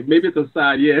sign. Maybe it's a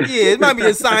sign, yeah. Yeah, it might be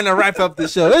a sign to wrap up the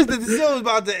show. The show is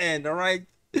about to end, all right?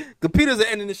 Computers are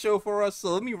ending the show for us,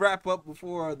 so let me wrap up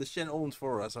before the show ends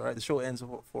for us, all right? The show ends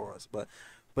for us. But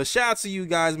shout out to you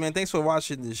guys, man. Thanks for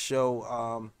watching this show.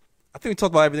 I think we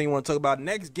talked about everything we want to talk about.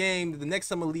 Next game, the next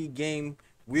Summer League game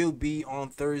will be on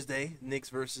Thursday. Knicks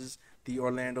versus the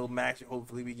Orlando match.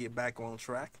 Hopefully we get back on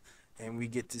track and we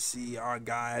get to see our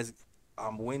guys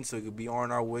win, so we'll be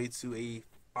on our way to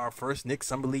our first Knicks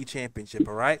Summer League championship,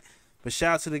 all right? But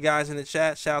shout out to the guys in the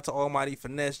chat. Shout out to Almighty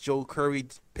Finesse, Joe Curry,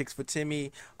 Picks for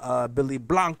Timmy, Billy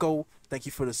Blanco. Thank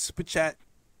you for the super chat.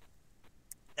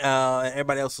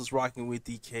 Everybody else is rocking with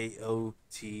the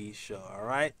KOT show, all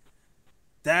right?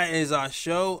 That is our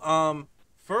show.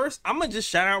 First, I'm going to just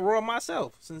shout out Raw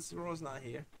myself since Raw's not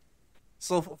here.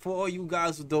 So for all you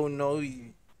guys who don't know,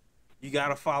 you got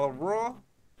to follow Raw.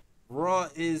 Raw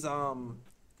is, follow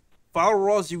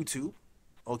Raw's YouTube,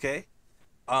 okay?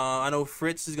 I know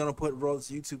Fritz is going to put Raw's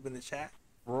YouTube in the chat.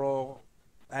 Raw,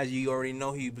 as you already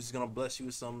know, he was going to bless you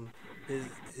with some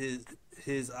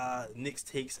his Knicks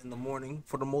takes in the morning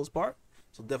for the most part.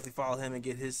 So definitely follow him and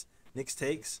get his Knicks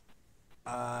takes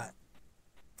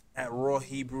at Raw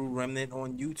Hebrew Remnant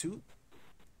on YouTube.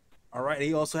 All right,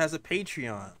 he also has a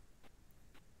Patreon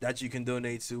that you can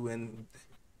donate to, and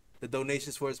the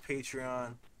donations for his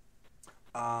Patreon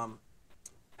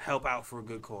help out for a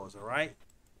good cause, all right?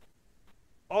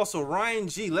 Also, Ryan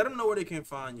G, let them know where they can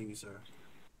find you, sir.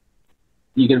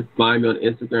 You can find me on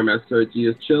Instagram at Sir G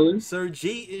is Chillin'. Sir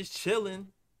G is Chillin'.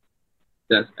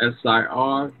 That's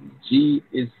SIR. G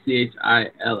is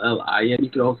CHILLIN. You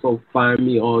can also find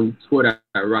me on Twitter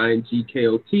at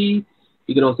RyanGKOT.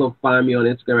 You can also find me on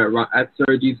Instagram at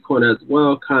Sir G's Corner as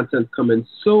well. Content's coming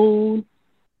soon.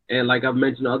 And like I've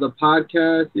mentioned in other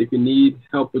podcasts, if you need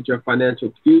help with your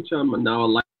financial future, I'm now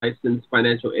a licensed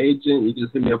financial agent. You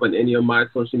just hit me up on any of my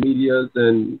social medias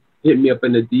and hit me up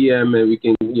in the DM, and we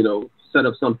can, set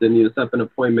up something, set up an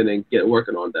appointment and get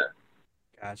working on that.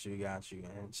 Got you.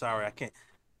 And sorry, I can't.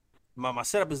 My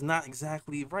setup is not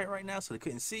exactly right now, so they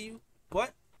couldn't see you.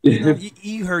 But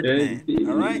you heard the man,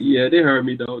 all right? Yeah, they heard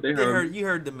me though. They heard me. You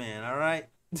heard the man, all right?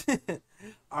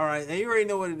 All right, and you already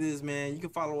know what it is, man. You can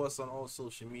follow us on all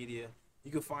social media.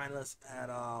 You can find us at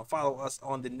follow us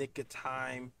on the Nick of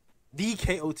Time, the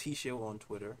KOT Show on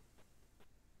Twitter.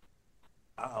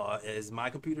 Is my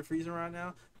computer freezing right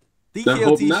now? The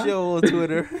KOT Show on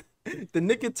Twitter, the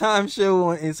Nick of Time Show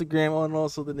on Instagram, and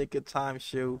also the Nick of Time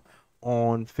Show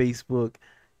on Facebook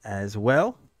as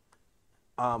well.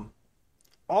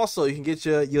 Also, you can get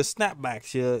your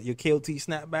snapbacks, your KOT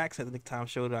snapbacks at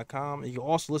thenicktimeshow.com. And you can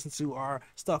also listen to our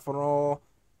stuff on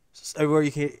everywhere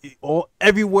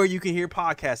you can hear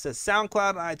podcasts. That's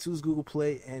SoundCloud, iTunes, Google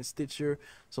Play, and Stitcher.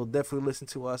 So definitely listen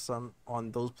to us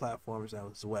on those platforms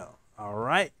as well. All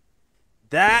right.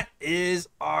 That is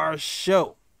our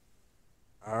show.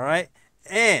 All right.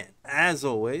 And as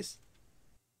always,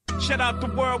 shout out the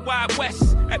Worldwide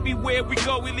West. Everywhere we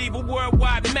go, we leave a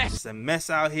worldwide mess. It's a mess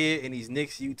out here in these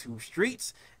Knicks YouTube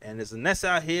streets, and there's a mess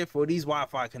out here for these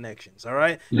Wi-Fi connections. All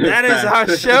right, that is our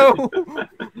show.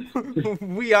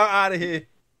 We are out of here.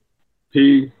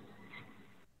 Peace.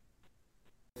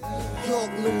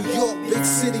 New York, big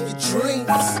city of dreams.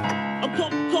 I'm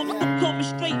coming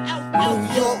straight out.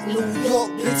 New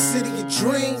York, big city of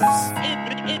dreams.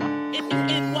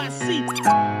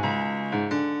 NYC.